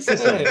 He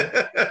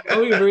said,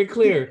 I'll be very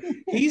clear.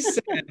 He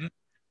said,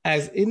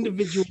 as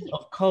individuals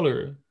of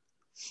color,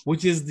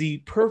 which is the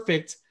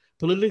perfect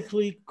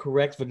politically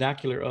correct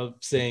vernacular of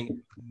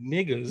saying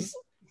niggas.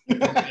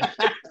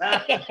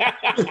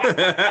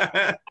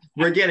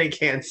 We're getting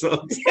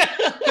canceled.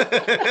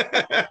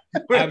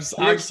 I'm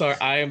sorry.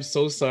 I am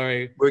so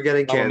sorry. We're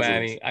getting canceled.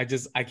 Manny. I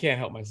can't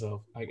help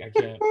myself. I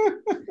can't.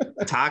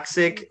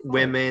 Toxic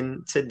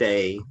women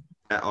today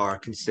that are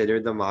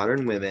considered the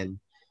modern women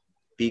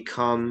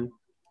become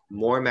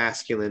more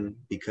masculine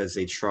because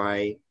they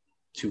try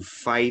to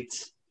fight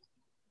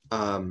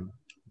us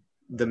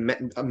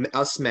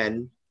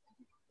men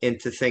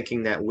into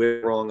thinking that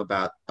we're wrong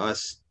about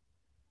us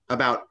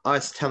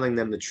telling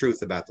them the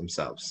truth about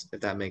themselves, if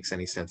that makes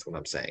any sense what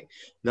I'm saying.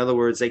 In other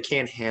words, they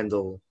can't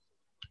handle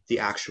the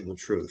actual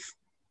truth.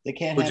 They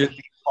can't handle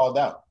being called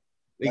out.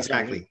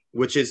 Exactly.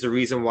 Which is the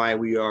reason why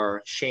we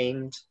are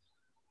shamed,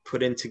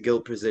 put into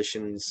guilt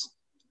positions.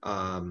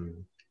 I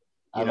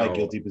like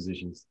guilty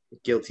positions.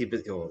 Guilty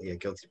positions.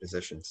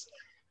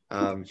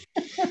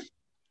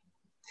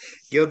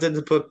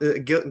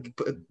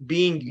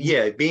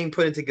 Being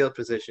put into guilt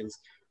positions,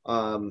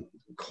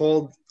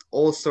 called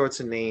all sorts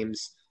of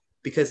names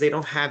because they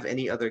don't have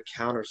any other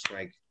counter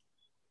strike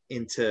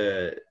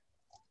into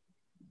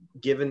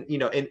giving, you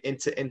know,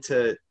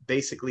 into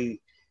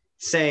basically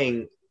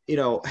saying, you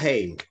know,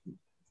 hey,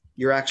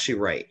 you're actually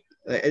right.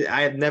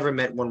 I have never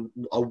met one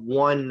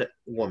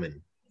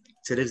woman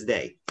to this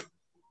day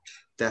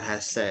that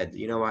has said,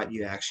 you know what,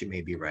 you actually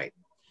may be right.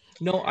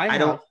 No, I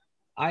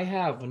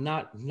have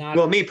not.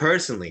 Well, me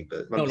personally,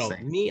 but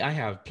me, I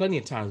have plenty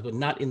of times, but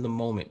not in the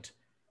moment.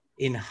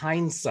 In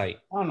hindsight.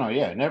 Oh no,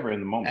 yeah, never in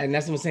the moment. And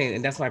that's what I'm saying.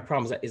 And that's my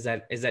problem. Is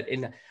that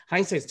in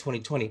hindsight, it's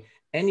 2020.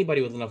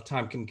 anybody with enough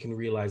time can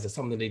realize that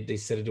something they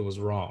said it was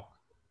wrong.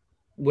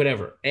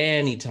 Whatever,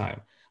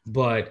 anytime.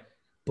 But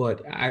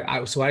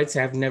so I'd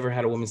say I've never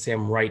had a woman say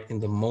I'm right in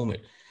the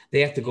moment.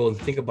 They have to go and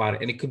think about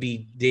it, and it could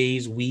be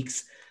days,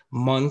 weeks,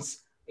 months.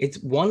 It's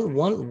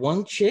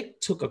one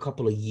chick took a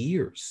couple of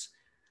years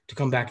to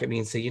come back at me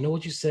and say, you know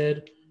what you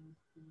said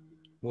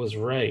was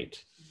right.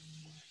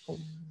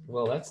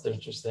 Well, that's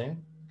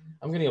interesting.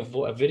 I'm getting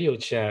a video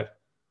chat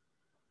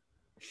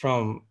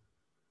from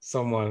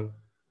someone.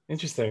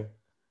 Interesting.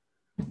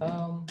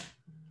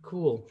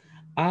 Cool.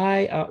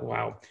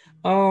 Wow.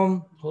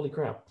 Holy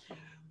crap.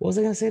 What was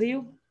I gonna say to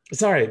you?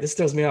 Sorry, this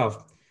throws me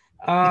off.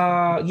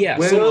 Yeah.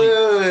 Wait.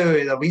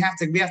 No, we have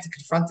to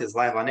confront this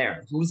live on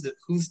air.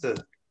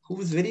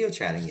 Who's video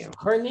chatting you?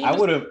 Her name. I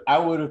would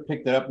have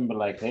picked it up and been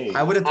like, hey.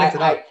 I would have picked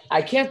it up.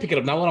 I can't pick it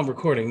up not when I'm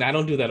recording. No, I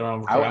don't do that when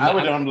I'm recording. I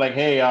would have been like,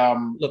 hey.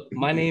 Look,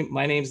 my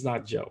name's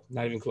not Joe.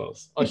 Not even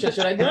close. Oh, should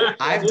I do it?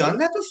 I've done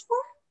that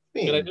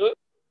before. Should I do it?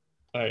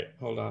 All right,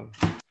 hold on.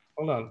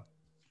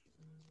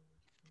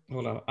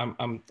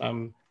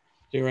 I'm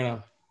doing right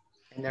now.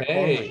 And they're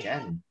calling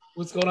again.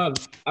 What's going on?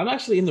 I'm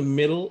actually in the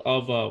middle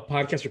of a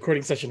podcast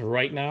recording session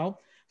right now.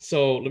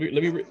 So let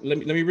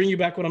me bring you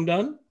back when I'm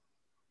done.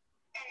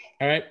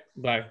 All right,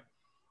 bye.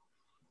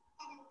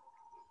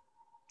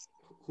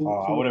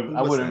 I would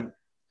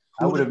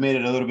have made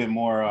it a little bit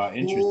more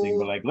interesting,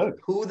 but like, look,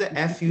 who the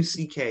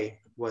FUCK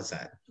was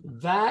that?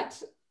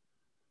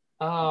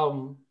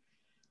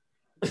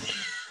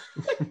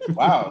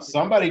 Wow,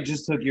 somebody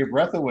just took your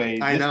breath away.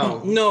 I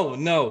know.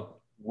 No.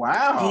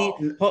 Wow.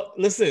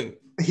 Listen.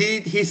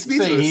 He's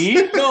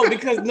speechless. No,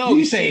 because no.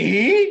 You say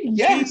he?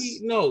 Yes.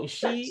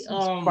 She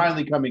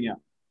finally coming out.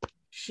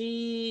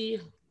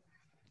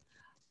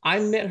 I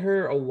met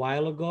her a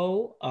while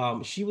ago.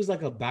 She was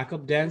like a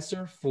backup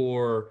dancer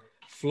for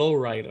Flow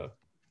Rider,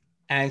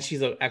 and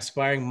she's an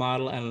aspiring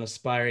model and an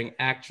aspiring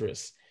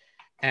actress,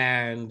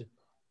 and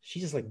she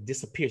just like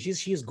disappeared.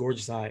 She has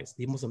gorgeous eyes,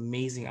 the most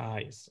amazing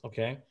eyes.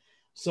 Okay,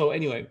 so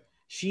anyway,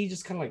 she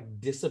just kind of like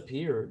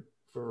disappeared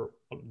for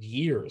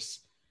years,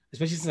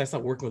 especially since I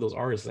stopped working with those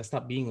artists. I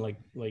stopped being like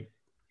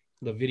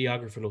the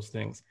videographer for those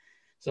things.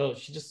 So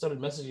she just started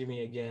messaging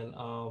me again.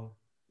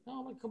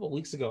 Like a couple of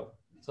weeks ago.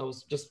 So I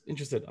was just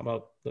interested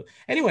about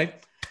anyway,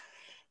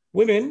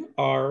 women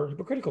are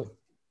hypocritical.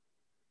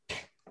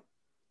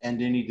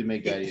 And they need to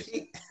make that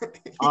he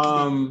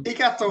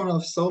got thrown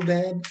off so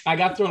bad. I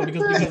got thrown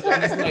because I'm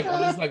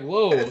just like,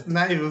 whoa. It's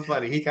not even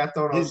funny. He got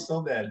thrown off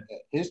so bad.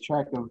 His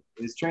train of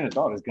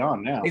thought is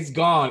gone now. It's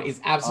gone.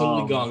 It's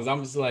absolutely gone.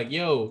 I'm just like,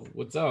 yo,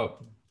 what's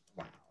up?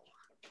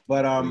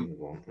 But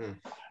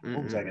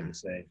what was I going to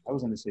say? I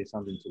was going to say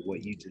something to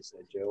what you just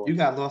said, Joe. You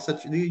lost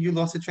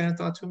a train of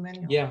thought too,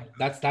 Manny? Yeah,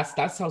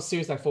 that's how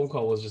serious that phone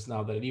call was just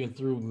now, that it even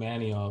threw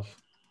Manny off.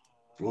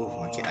 Ooh,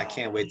 I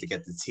can't wait to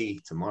get the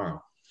tea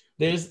tomorrow.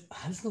 There's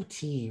no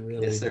tea,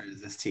 really. Yes, there is.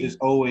 There's tea. There's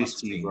always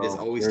tea, bro. There's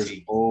always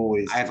tea.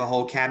 Always. I have a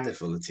whole cabinet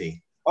full of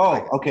tea.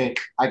 Oh, okay.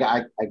 I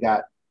got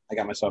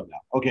myself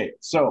now. Okay,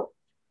 so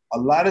a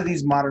lot of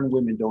these modern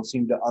women don't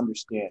seem to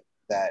understand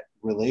that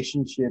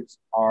relationships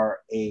are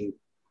a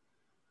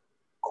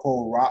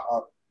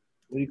what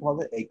do you call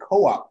it? A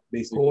co-op,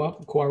 basically.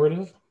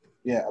 Cooperative?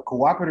 Yeah, a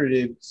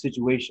cooperative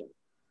situation.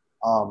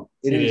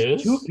 It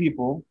is two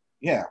people.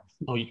 Yeah.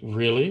 Oh,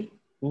 really?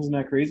 Isn't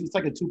that crazy? It's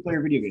like a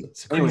two-player video game.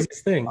 It's the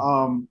craziest thing.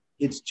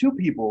 It's two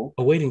people.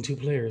 Awaiting two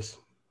players.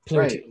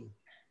 Player two.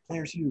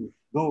 Player two.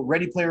 Go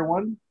Ready Player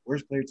One.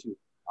 Where's Player Two?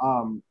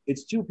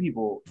 It's two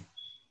people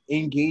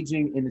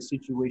engaging in a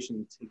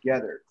situation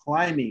together,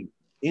 climbing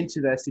into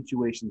that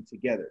situation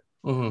together.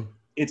 Mm-hmm.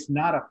 It's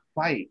not a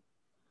fight.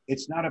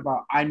 It's not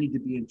about I need to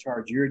be in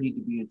charge. You need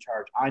to be in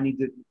charge. I need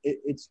to.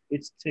 It's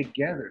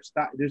together.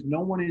 Stop. There's no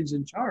one is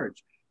in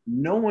charge.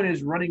 No one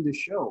is running the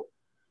show.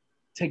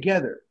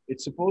 Together.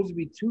 It's supposed to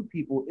be two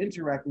people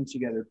interacting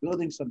together,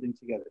 building something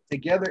together.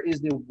 Together is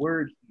the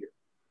word here.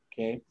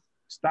 Okay.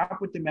 Stop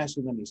with the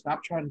masculinity.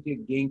 Stop trying to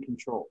gain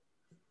control.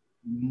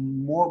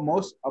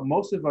 Most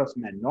of us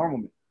men, normal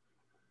men,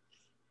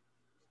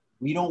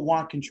 we don't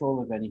want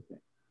control of anything.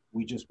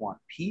 We just want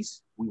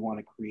peace. We want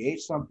to create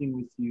something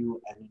with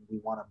you, and then we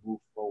want to move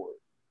forward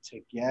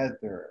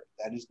together.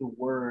 That is the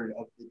word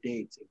of the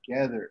day,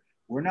 together.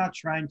 We're not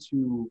trying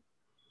to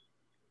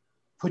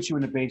put you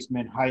in the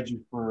basement, hide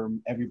you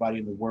from everybody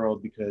in the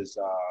world because,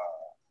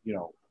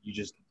 you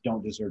just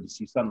don't deserve to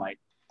see sunlight.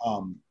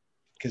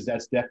 Because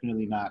that's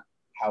definitely not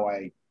how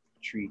I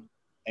treat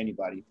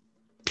anybody.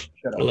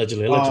 Shut up.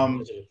 Allegedly.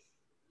 But,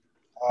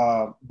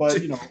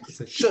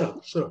 shut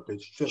up,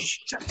 bitch.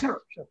 Shut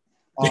up.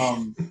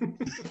 Come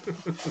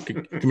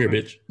here,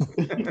 bitch.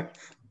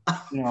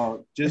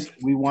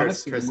 We want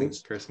to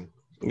cursing.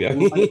 Yeah.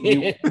 We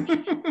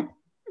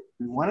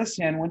want a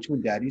sandwich.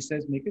 When daddy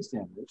says make a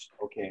sandwich,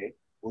 okay,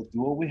 we'll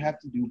do what we have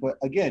to do. But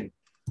again,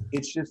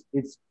 it's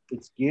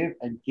give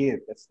and give.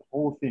 That's the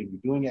whole thing.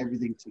 You're doing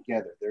everything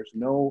together. There's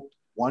no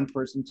one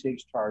person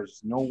takes charge.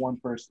 There's no one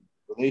person.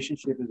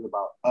 Relationship is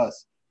about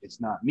us. It's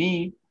not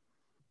me.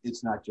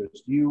 It's not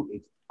just you.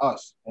 It's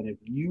us. And if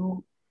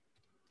you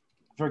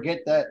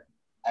forget that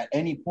at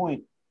any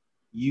point,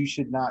 you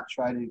should not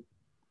try to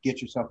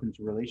get yourself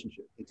into a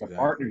relationship. It's a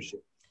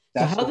partnership.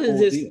 That's the whole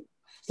deal.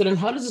 So then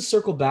how does it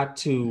circle back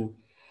to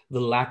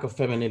the lack of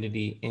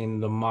femininity in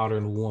the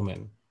modern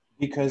woman?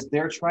 Because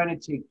they're trying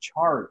to take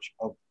charge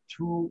of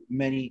too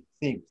many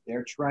things.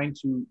 They're trying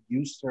to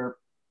usurp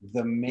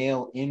the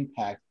male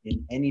impact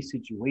in any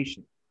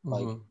situation.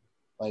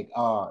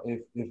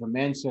 If a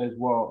man says,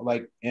 well,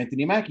 like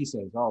Anthony Mackie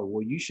says, oh,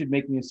 well, you should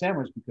make me a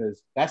sandwich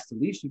because that's the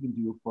least you can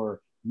do for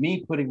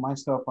me putting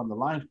myself on the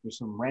line for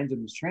some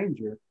random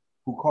stranger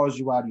who calls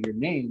you out of your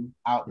name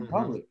out in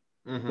public.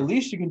 The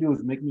least you can do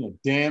is make me a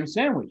damn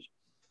sandwich.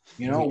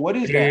 You know, what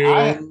is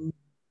that?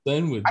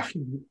 Sandwich.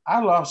 I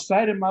lost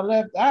sight in my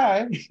left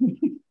eye,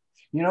 you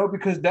know,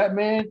 because that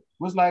man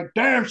was like,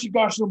 damn, she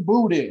got some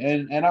booty.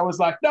 And I was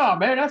like, no,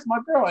 man, that's my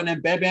girl. And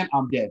then bam,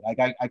 I'm dead. Like,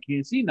 I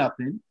can't see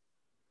nothing.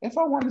 If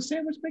I want a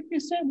sandwich, make me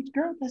a sandwich,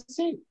 girl. That's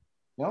it.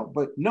 You know,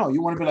 but no,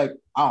 you want to be like,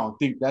 I don't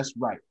think that's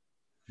right.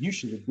 You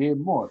should have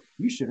did more.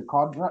 You should have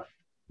called her up.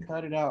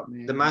 Cut it out,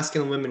 man. The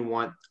masculine women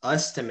want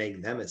us to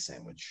make them a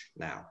sandwich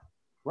now.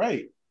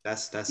 Right.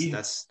 That's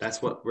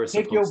what we're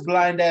take your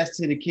blind ass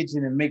to the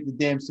kitchen and make the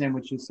damn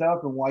sandwich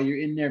yourself, and while you're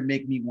in there,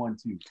 make me one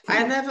too.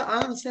 I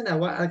understand that.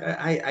 Why? Like,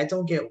 I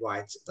don't get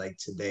why. Like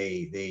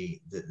today,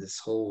 this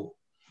whole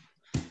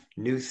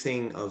new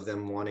thing of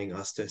them wanting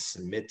us to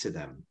submit to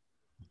them,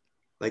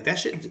 like that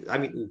shit. I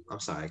mean, I'm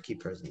sorry, I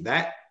keep cursing.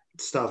 That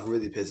stuff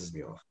really pisses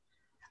me off.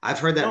 I've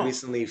heard that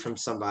recently from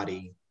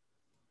somebody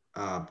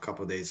a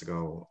couple of days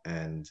ago,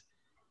 and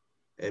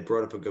it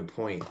brought up a good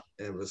point.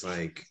 And it was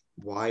like,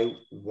 why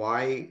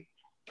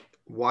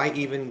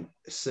even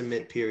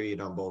submit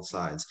period on both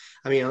sides?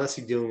 I mean, unless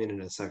you're doing it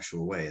in a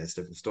sexual way, that's a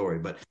different story,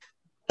 but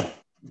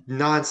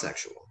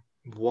non-sexual.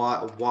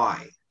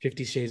 Why?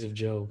 50 Shades of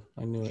Joe.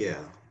 I knew it.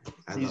 Yeah.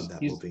 I love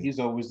that movie. He's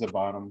always the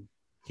bottom.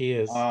 He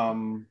is.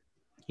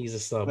 He's a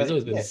sub. He's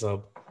always been a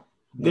sub.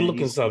 Yeah, Good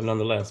looking sub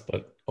nonetheless,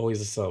 but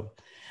always a sub.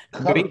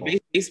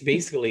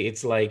 Basically,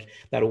 it's like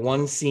that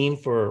one scene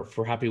for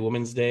Happy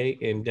Women's Day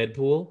in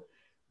Deadpool.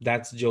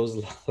 That's Joe's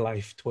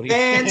life.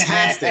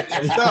 Fantastic.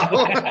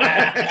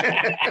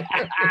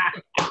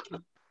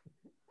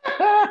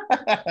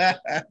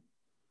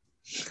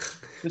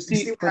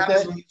 See what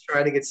happens when you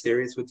try to get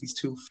serious with these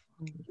two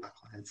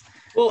knuckleheads.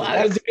 Well,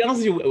 to be honest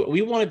with you,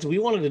 we wanted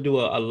to do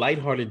a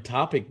lighthearted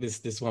topic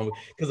this one,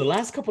 because the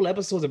last couple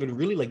episodes have been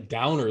really like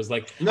downers.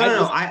 Like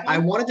I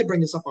wanted to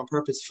bring this up on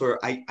purpose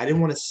I didn't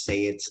want to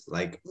say it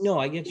like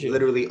I get you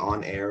literally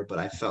on air, but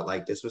I felt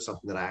like this was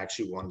something that I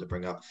actually wanted to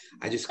bring up.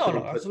 I just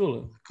couldn't put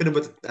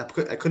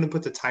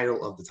the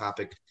title of the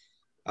topic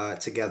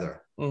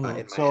together. In my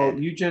head.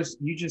 You just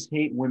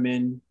hate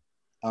women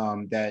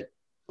that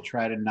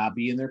try to not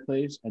be in their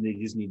place, and they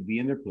just need to be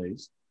in their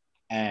place.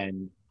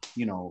 And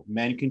you know,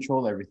 men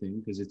control everything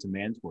because it's a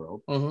man's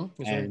world.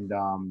 And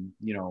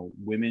you know,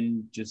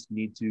 women just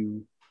need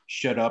to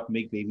shut up,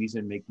 make babies,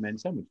 and make men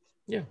sandwiches.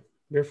 Yeah,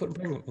 barefoot and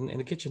pregnant in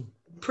the kitchen.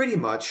 Pretty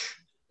much.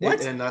 In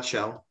a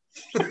nutshell.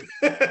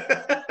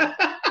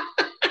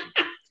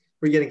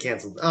 We're getting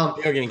canceled. We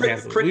are getting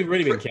canceled. We've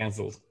already been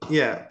canceled.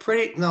 Yeah,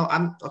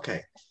 I'm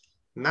okay.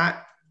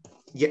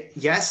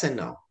 Yes and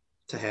no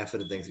to half of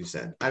the things you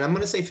said. And I'm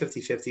going to say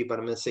 50-50, but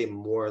I'm going to say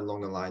more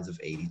along the lines of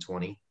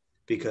 80-20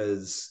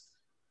 because,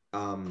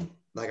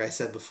 like I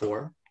said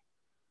before,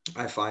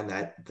 I find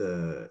that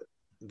the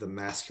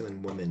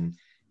masculine women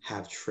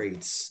have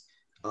traits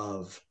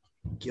of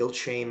guilt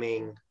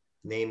shaming,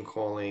 name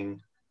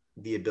calling,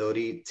 the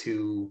ability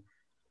to,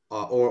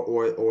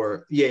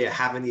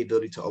 having the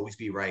ability to always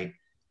be right,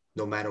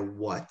 no matter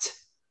what.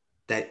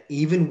 That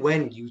even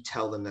when you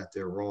tell them that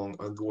they're wrong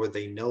or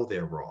they know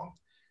they're wrong,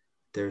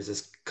 there's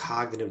this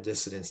cognitive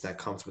dissonance that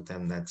comes with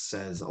them that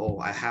says, oh,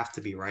 I have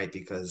to be right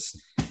because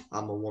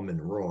I'm a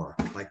woman. Roar.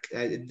 Like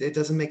it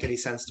doesn't make any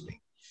sense to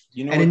me.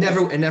 You know, and it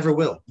never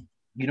will.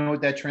 You know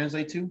what that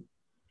translates to?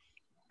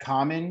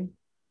 Common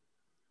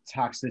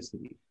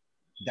toxicity.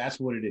 That's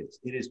what it is.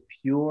 It is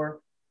pure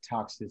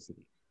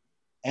toxicity.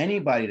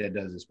 Anybody that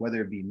does this,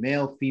 whether it be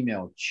male,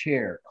 female,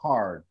 chair,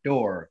 car,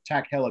 door,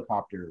 attack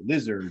helicopter,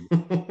 lizard,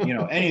 you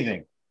know,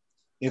 anything.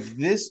 If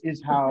this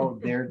is how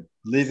they're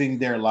living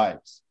their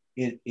lives,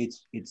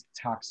 it's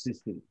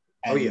toxicity.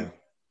 And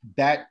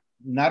that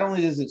not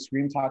only does it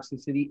scream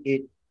toxicity,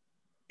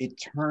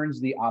 it turns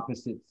the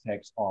opposite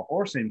sex off,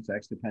 or same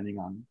sex, depending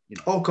on, you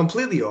know. Oh,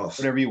 completely off.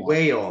 Whatever you want.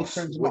 Way off.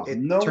 It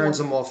turns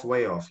them off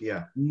way off.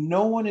 Yeah.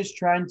 No one is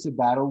trying to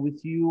battle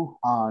with you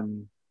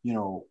on, you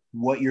know,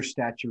 what your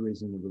stature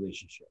is in the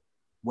relationship,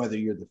 whether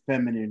you're the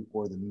feminine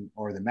or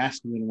the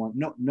masculine one.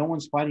 No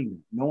one's fighting that.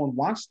 No one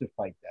wants to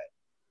fight that.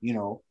 You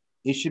know,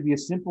 it should be a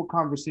simple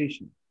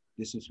conversation.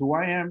 This is who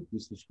I am.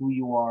 This is who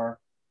you are.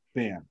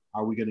 Bam.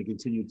 Are we going to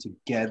continue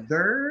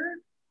together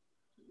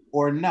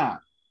or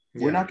not?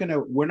 Yeah. We're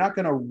not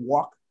gonna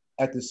walk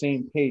at the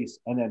same pace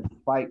and then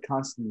fight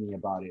constantly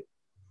about it.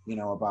 You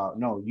know, about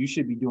no, you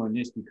should be doing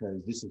this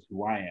because this is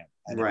who I am.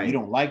 And if you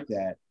don't like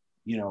that,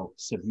 you know,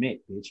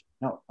 submit, bitch.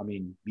 No, I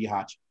mean, be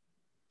hot.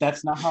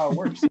 That's not how it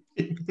works.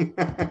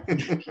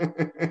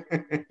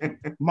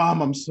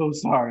 Mom, I'm so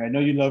sorry. I know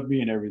you love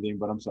me and everything,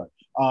 but I'm sorry.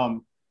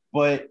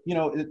 But you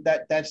know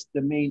that's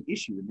the main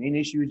issue. The main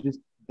issue is just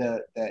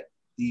that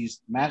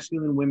these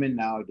masculine women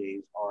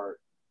nowadays are,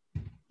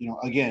 you know,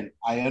 again,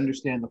 I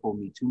understand the whole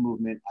Me Too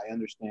movement. I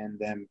understand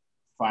them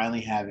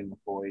finally having a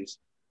voice.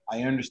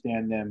 I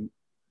understand them,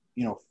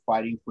 you know,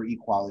 fighting for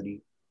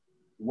equality,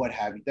 what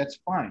have you. That's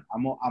fine.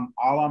 I'm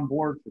all on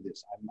board for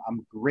this.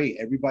 I'm great.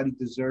 Everybody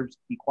deserves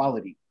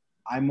equality.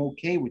 I'm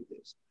okay with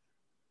this.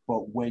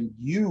 But when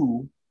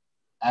you,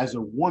 as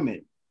a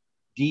woman,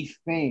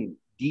 defame,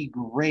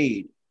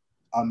 degrade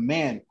a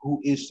man who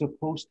is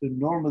supposed to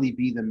normally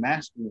be the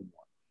masculine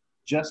one,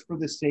 just for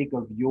the sake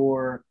of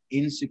your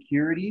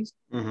insecurities,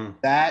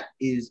 that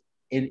is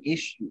an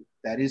issue.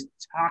 That is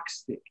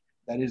toxic.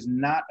 That is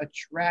not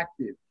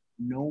attractive.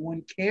 No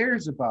one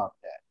cares about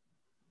that.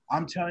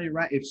 I'm telling you,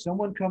 right? If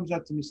someone comes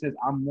up to me and says,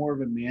 I'm more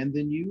of a man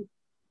than you,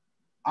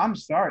 I'm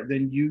sorry.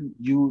 Then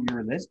you're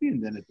a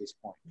lesbian then at this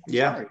point. I'm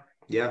sorry.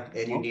 Yeah.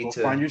 And you need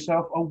to find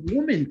yourself a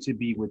woman to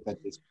be with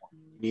at this point.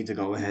 You need to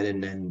go ahead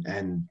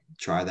and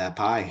try that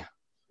pie.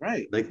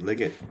 Right.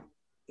 Lick it.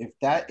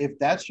 If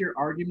that's your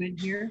argument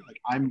here,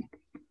 like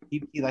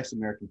he likes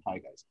American pie,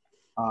 guys.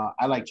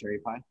 I like cherry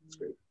pie. It's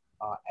great.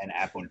 And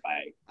apple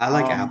pie. I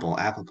like apple.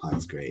 Apple pie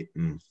is great.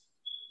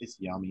 It's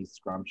yummy, it's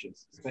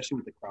scrumptious, especially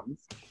with the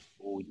crumbs.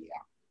 Oh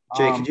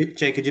Jay,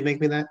 yeah. could you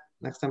make me that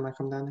next time I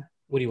come down there?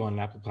 What do you want, an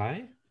apple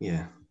pie?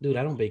 Yeah. Dude,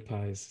 I don't bake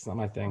pies. It's not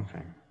my thing.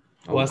 Okay.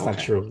 Well, that's not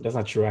true. That's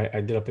not true. I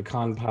did a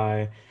pecan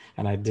pie,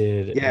 and I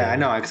did. Yeah, I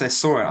know, because I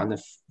saw it on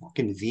the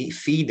fucking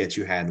feed that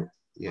you had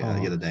the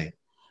other day.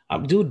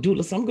 Dude,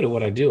 listen, I'm good at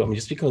what I do. I mean,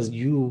 just because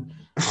you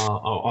are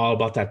all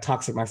about that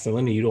toxic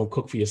masculinity, you don't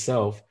cook for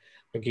yourself.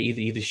 Okay,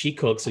 either she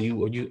cooks or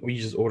you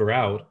just order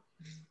out.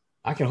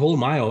 I can hold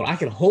my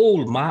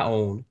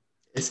own.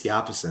 It's the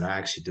opposite. I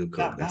actually do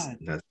cook.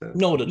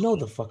 No,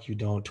 the fuck you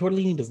don't.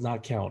 Tortellini does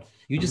not count.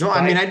 You just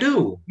I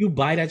do. You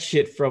buy that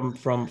shit from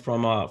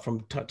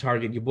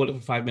Target. You bought it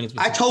for 5 minutes.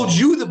 I told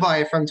you to buy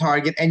it from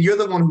Target, and you're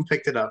the one who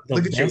picked it up.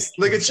 Look at you.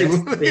 Look at you.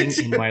 Thing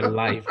in my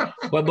life.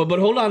 But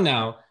hold on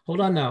now.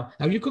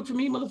 Have you cooked for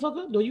me,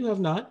 motherfucker? No, you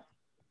have not.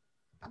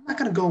 I'm not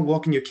gonna go and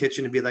walk in your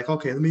kitchen and be like,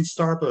 okay, let me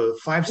start up a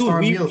 5-star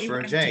meal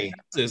for Jay.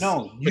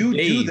 No, you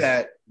do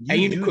that.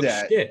 You do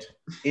that shit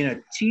in a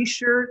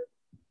t-shirt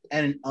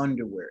and an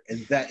underwear, and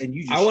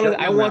you just.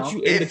 I want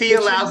you. If he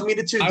allows me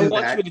to do that, I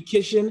want you in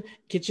the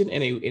kitchen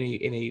in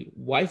a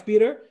wife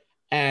beater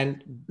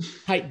and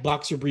tight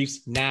boxer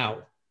briefs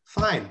now.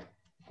 Fine.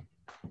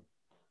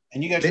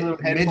 And you got your little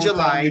headphones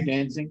on, you're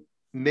dancing.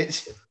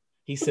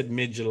 He said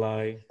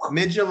mid-July.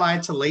 Mid-July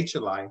to late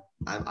July.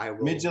 I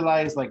will.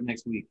 Mid-July is like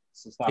next week.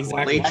 So stop.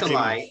 Exactly. Late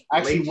July.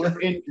 Actually,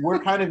 we're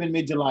kind of in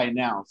mid-July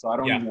now, so I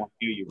don't even want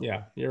to hear you.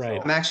 Yeah, you're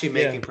right. I'm actually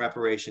making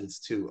preparations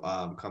to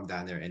come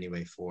down there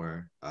anyway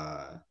for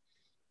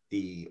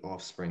the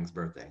offspring's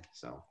birthday.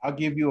 So I'll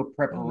give you a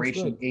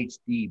preparation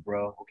HD,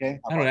 bro. Okay.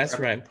 I know that's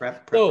right.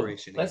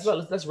 Preparation.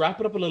 So let's wrap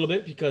it up a little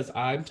bit because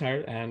I'm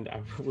tired and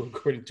we're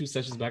recording 2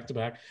 sessions back to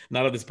back.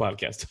 Not on this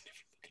podcast.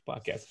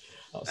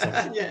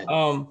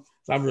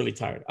 So I'm really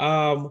tired.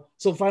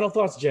 So final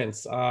thoughts,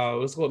 gents.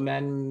 Let's go with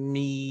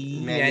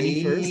Manny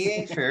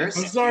first.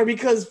 I'm sorry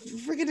because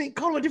freaking they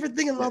call him a different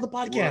thing in another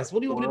podcast.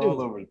 What do you want me to do? We're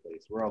all over the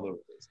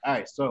place. All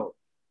right. So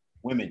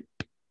women,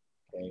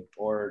 okay,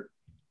 or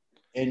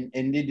an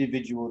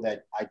individual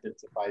that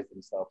identifies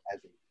themselves as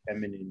a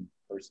feminine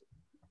person.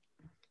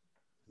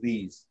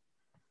 Please,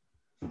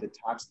 the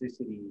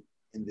toxicity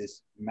in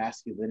this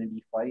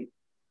masculinity fight,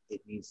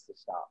 it needs to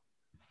stop.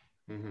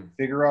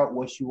 Figure out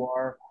what you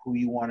are, who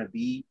you want to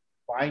be.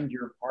 Find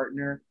your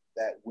partner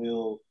that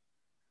will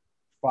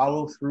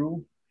follow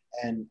through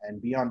and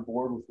be on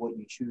board with what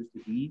you choose to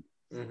be,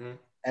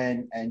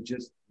 and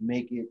just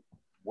make it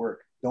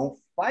work. Don't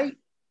fight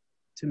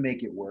to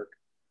make it work.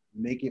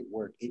 Make it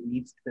work. It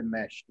needs to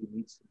mesh. It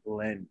needs to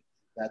blend.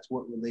 That's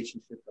what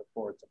relationships are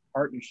for. It's a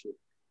partnership,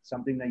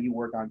 something that you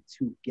work on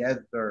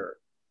together.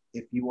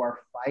 If you are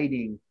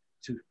fighting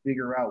to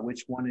figure out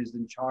which one is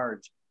in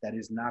charge, that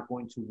is not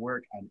going to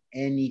work on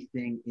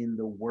anything in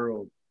the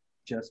world.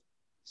 Just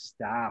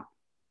stop.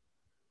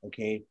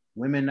 Okay?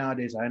 Women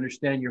nowadays, I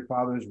understand your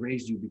fathers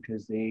raised you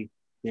because they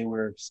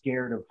were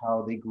scared of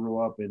how they grew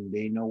up and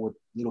they know what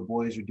little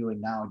boys are doing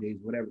nowadays,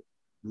 whatever.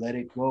 Let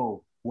it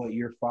go. What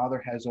your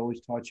father has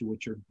always taught you,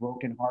 what your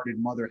broken-hearted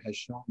mother has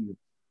shown you,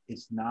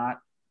 it's not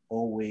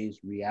always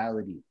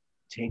reality.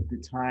 Take the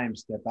time,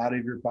 step out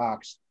of your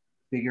box,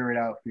 figure it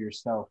out for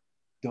yourself.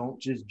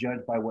 Don't just judge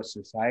by what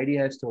society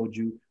has told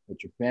you,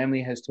 what your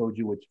family has told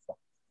you,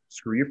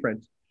 screw your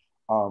friends.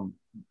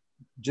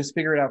 Just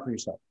figure it out for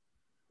yourself.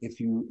 If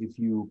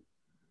you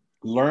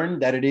learn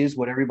that it is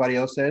what everybody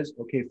else says,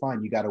 okay,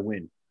 fine, you got to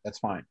win. That's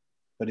fine.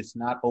 But it's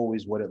not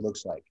always what it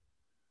looks like.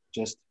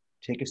 Just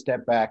take a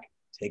step back,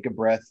 take a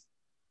breath,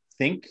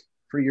 think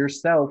for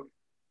yourself,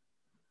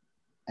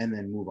 and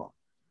then move on.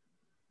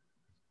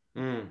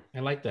 I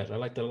like that. I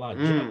like that a lot.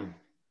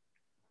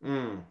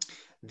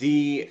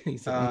 The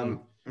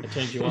I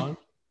turned you on.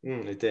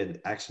 It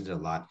did. Actually did a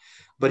lot.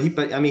 But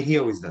I mean, he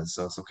always does,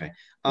 so it's okay.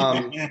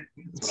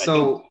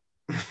 So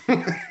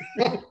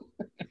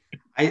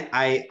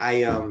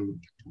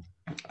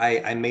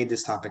I made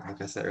this topic,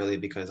 like I said earlier,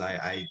 because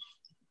I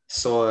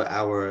saw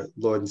our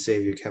Lord and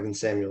Savior Kevin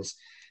Samuels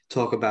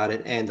talk about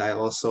it, and I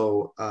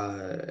also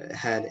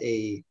had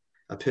a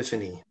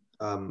epiphany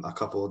a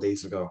couple of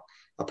days ago,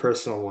 a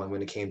personal one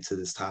when it came to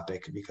this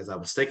topic, because I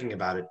was thinking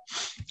about it,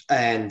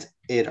 and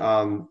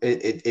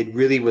it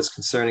really was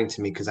concerning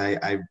to me, because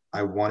I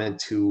wanted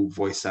to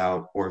voice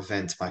out or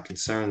vent my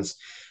concerns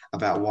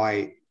about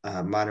why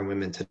modern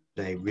women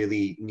today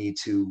really need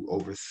to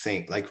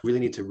overthink, like really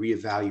need to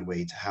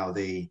reevaluate how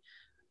they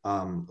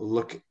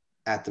look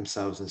at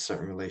themselves in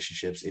certain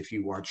relationships. If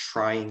you are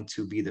trying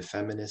to be the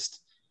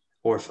feminist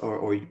or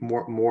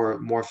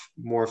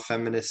more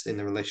feminist in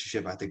the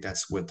relationship, I think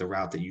that's what the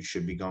route that you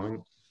should be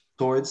going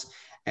towards,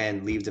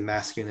 and leave the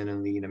masculine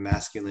and lead the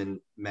masculine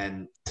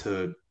men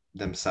to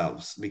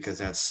themselves, because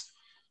that's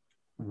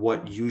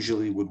what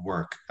usually would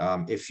work.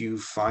 If you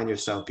find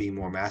yourself being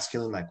more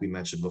masculine, like we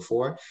mentioned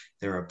before,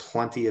 there are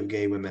plenty of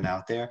gay women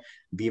out there.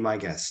 Be my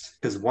guest,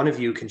 because one of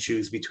you can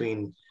choose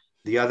between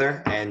the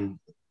other, and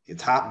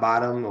top,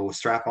 bottom, or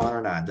strap on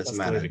or not, doesn't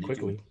matter.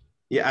 Quickly.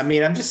 Yeah, I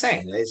mean, I'm just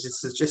saying, it's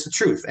just the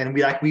truth, and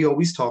we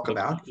always talk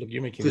about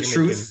you're making the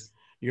truth.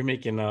 You're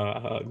making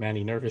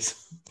Manny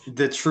nervous.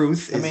 The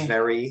truth is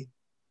very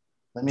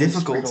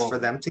difficult for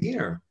them to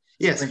hear.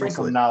 Yeah,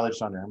 sprinkle some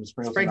knowledge on there. I'm gonna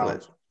sprinkle some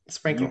knowledge.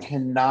 Sprinkle. You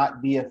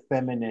cannot be a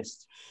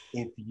feminist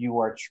if you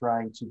are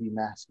trying to be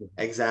masculine.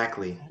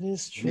 Exactly. That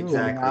is true.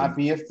 Exactly. You cannot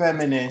be a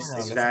feminist.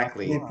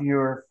 Exactly. If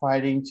you're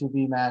fighting to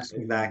be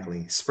masculine.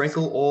 Exactly.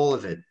 Sprinkle all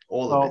of it.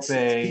 All of it.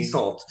 Sea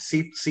salt.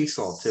 Sea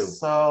salt too.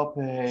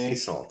 Sea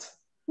salt.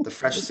 The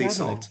fresh sea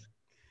salt.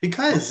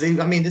 Because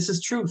this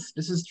is truth.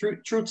 This is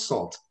truth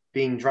salt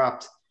being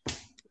dropped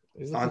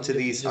onto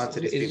these people.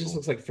 It just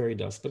looks like fairy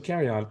dust. But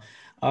carry on.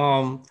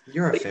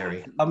 You're a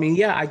fairy. I mean,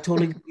 yeah, I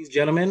totally get these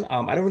gentlemen.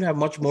 I don't really have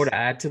much more to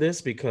add to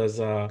this because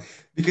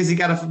he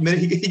got a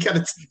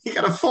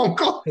phone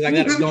call.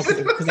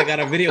 Because I got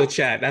a video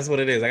chat. That's what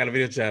it is. I got a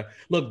video chat.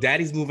 Look,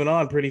 Daddy's moving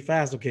on pretty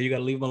fast. Okay, you got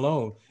to leave him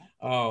alone.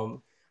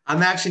 I'm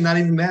actually not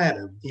even mad at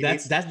him.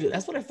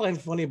 That's what I find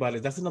funny about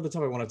it. That's another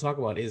topic I want to talk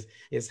about. Is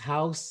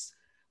how,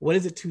 when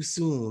is it too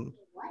soon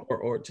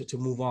or to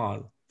move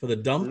on? For the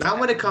dump, not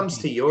when it comes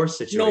to your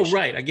situation. No,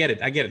 right. I get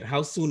it.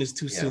 How soon is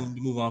too soon to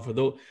move on for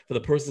the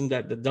person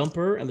that the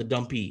dumper and the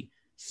dumpee.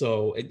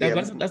 So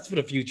that's for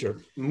the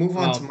future. Move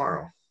on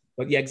tomorrow.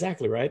 But yeah,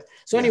 exactly right.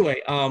 So anyway,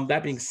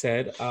 that being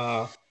said,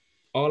 all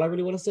I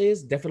really want to say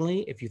is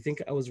definitely, if you think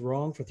I was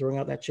wrong for throwing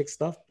out that chick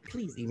stuff,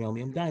 please email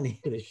me. I'm dying to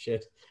hear this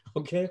shit.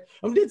 Okay,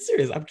 I'm dead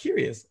serious. I'm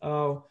curious.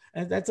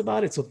 And that's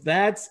about it. So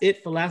that's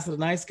it for Last of the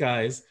Nice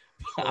Guys.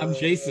 I'm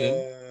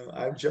Jason.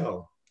 I'm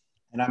Joe.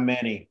 And I'm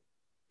Manny.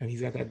 And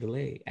he's got that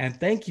delay. And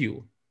thank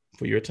you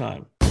for your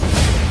time.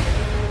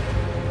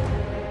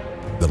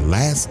 The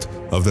Last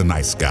of the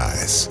Nice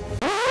Guys.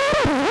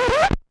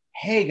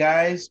 Hey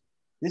guys,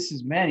 this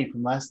is Manny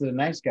from Last of the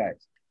Nice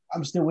Guys.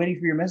 I'm still waiting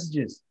for your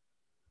messages.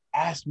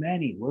 Ask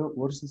Manny.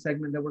 What is the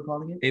segment that we're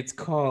calling it? It's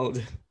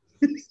called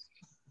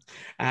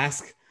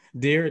Ask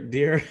Dear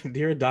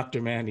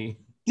Dr. Manny.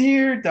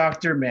 Dear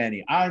Dr.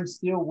 Manny, I'm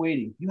still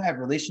waiting. You have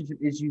relationship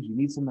issues. You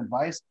need some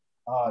advice.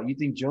 You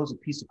think Joe's a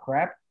piece of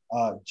crap.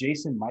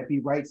 Jason might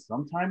be right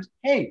sometimes.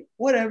 Hey,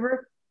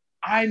 whatever.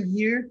 I'm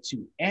here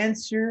to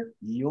answer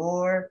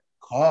your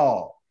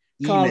call.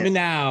 Call me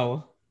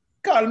now.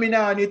 Call me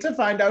now. I need to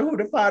find out who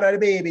the father of the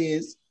baby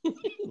is.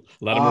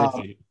 Lot of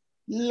mercy.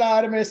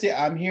 Lot of mercy.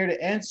 I'm here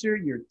to answer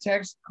your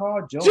text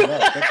call. Joe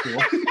left. That's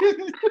cool.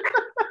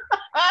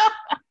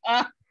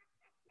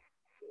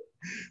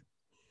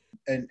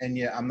 And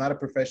yeah, I'm not a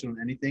professional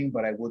in anything,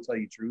 but I will tell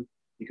you truth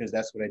because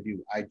that's what I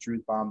do. I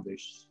truth bomb the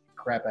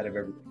crap out of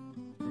everything.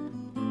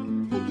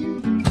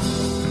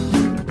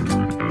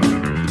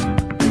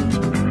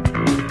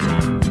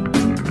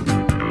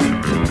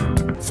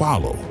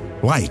 Follow,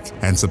 like,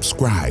 and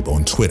subscribe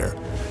on Twitter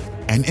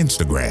and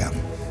Instagram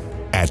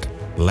at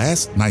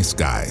Last Nice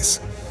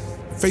Guys,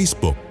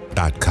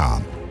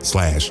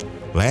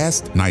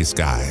 Facebook.com/Last Nice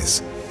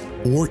Guys,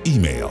 or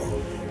email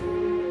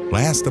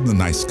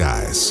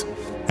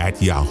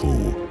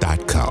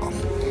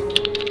lastoftheniceguys@yahoo.com.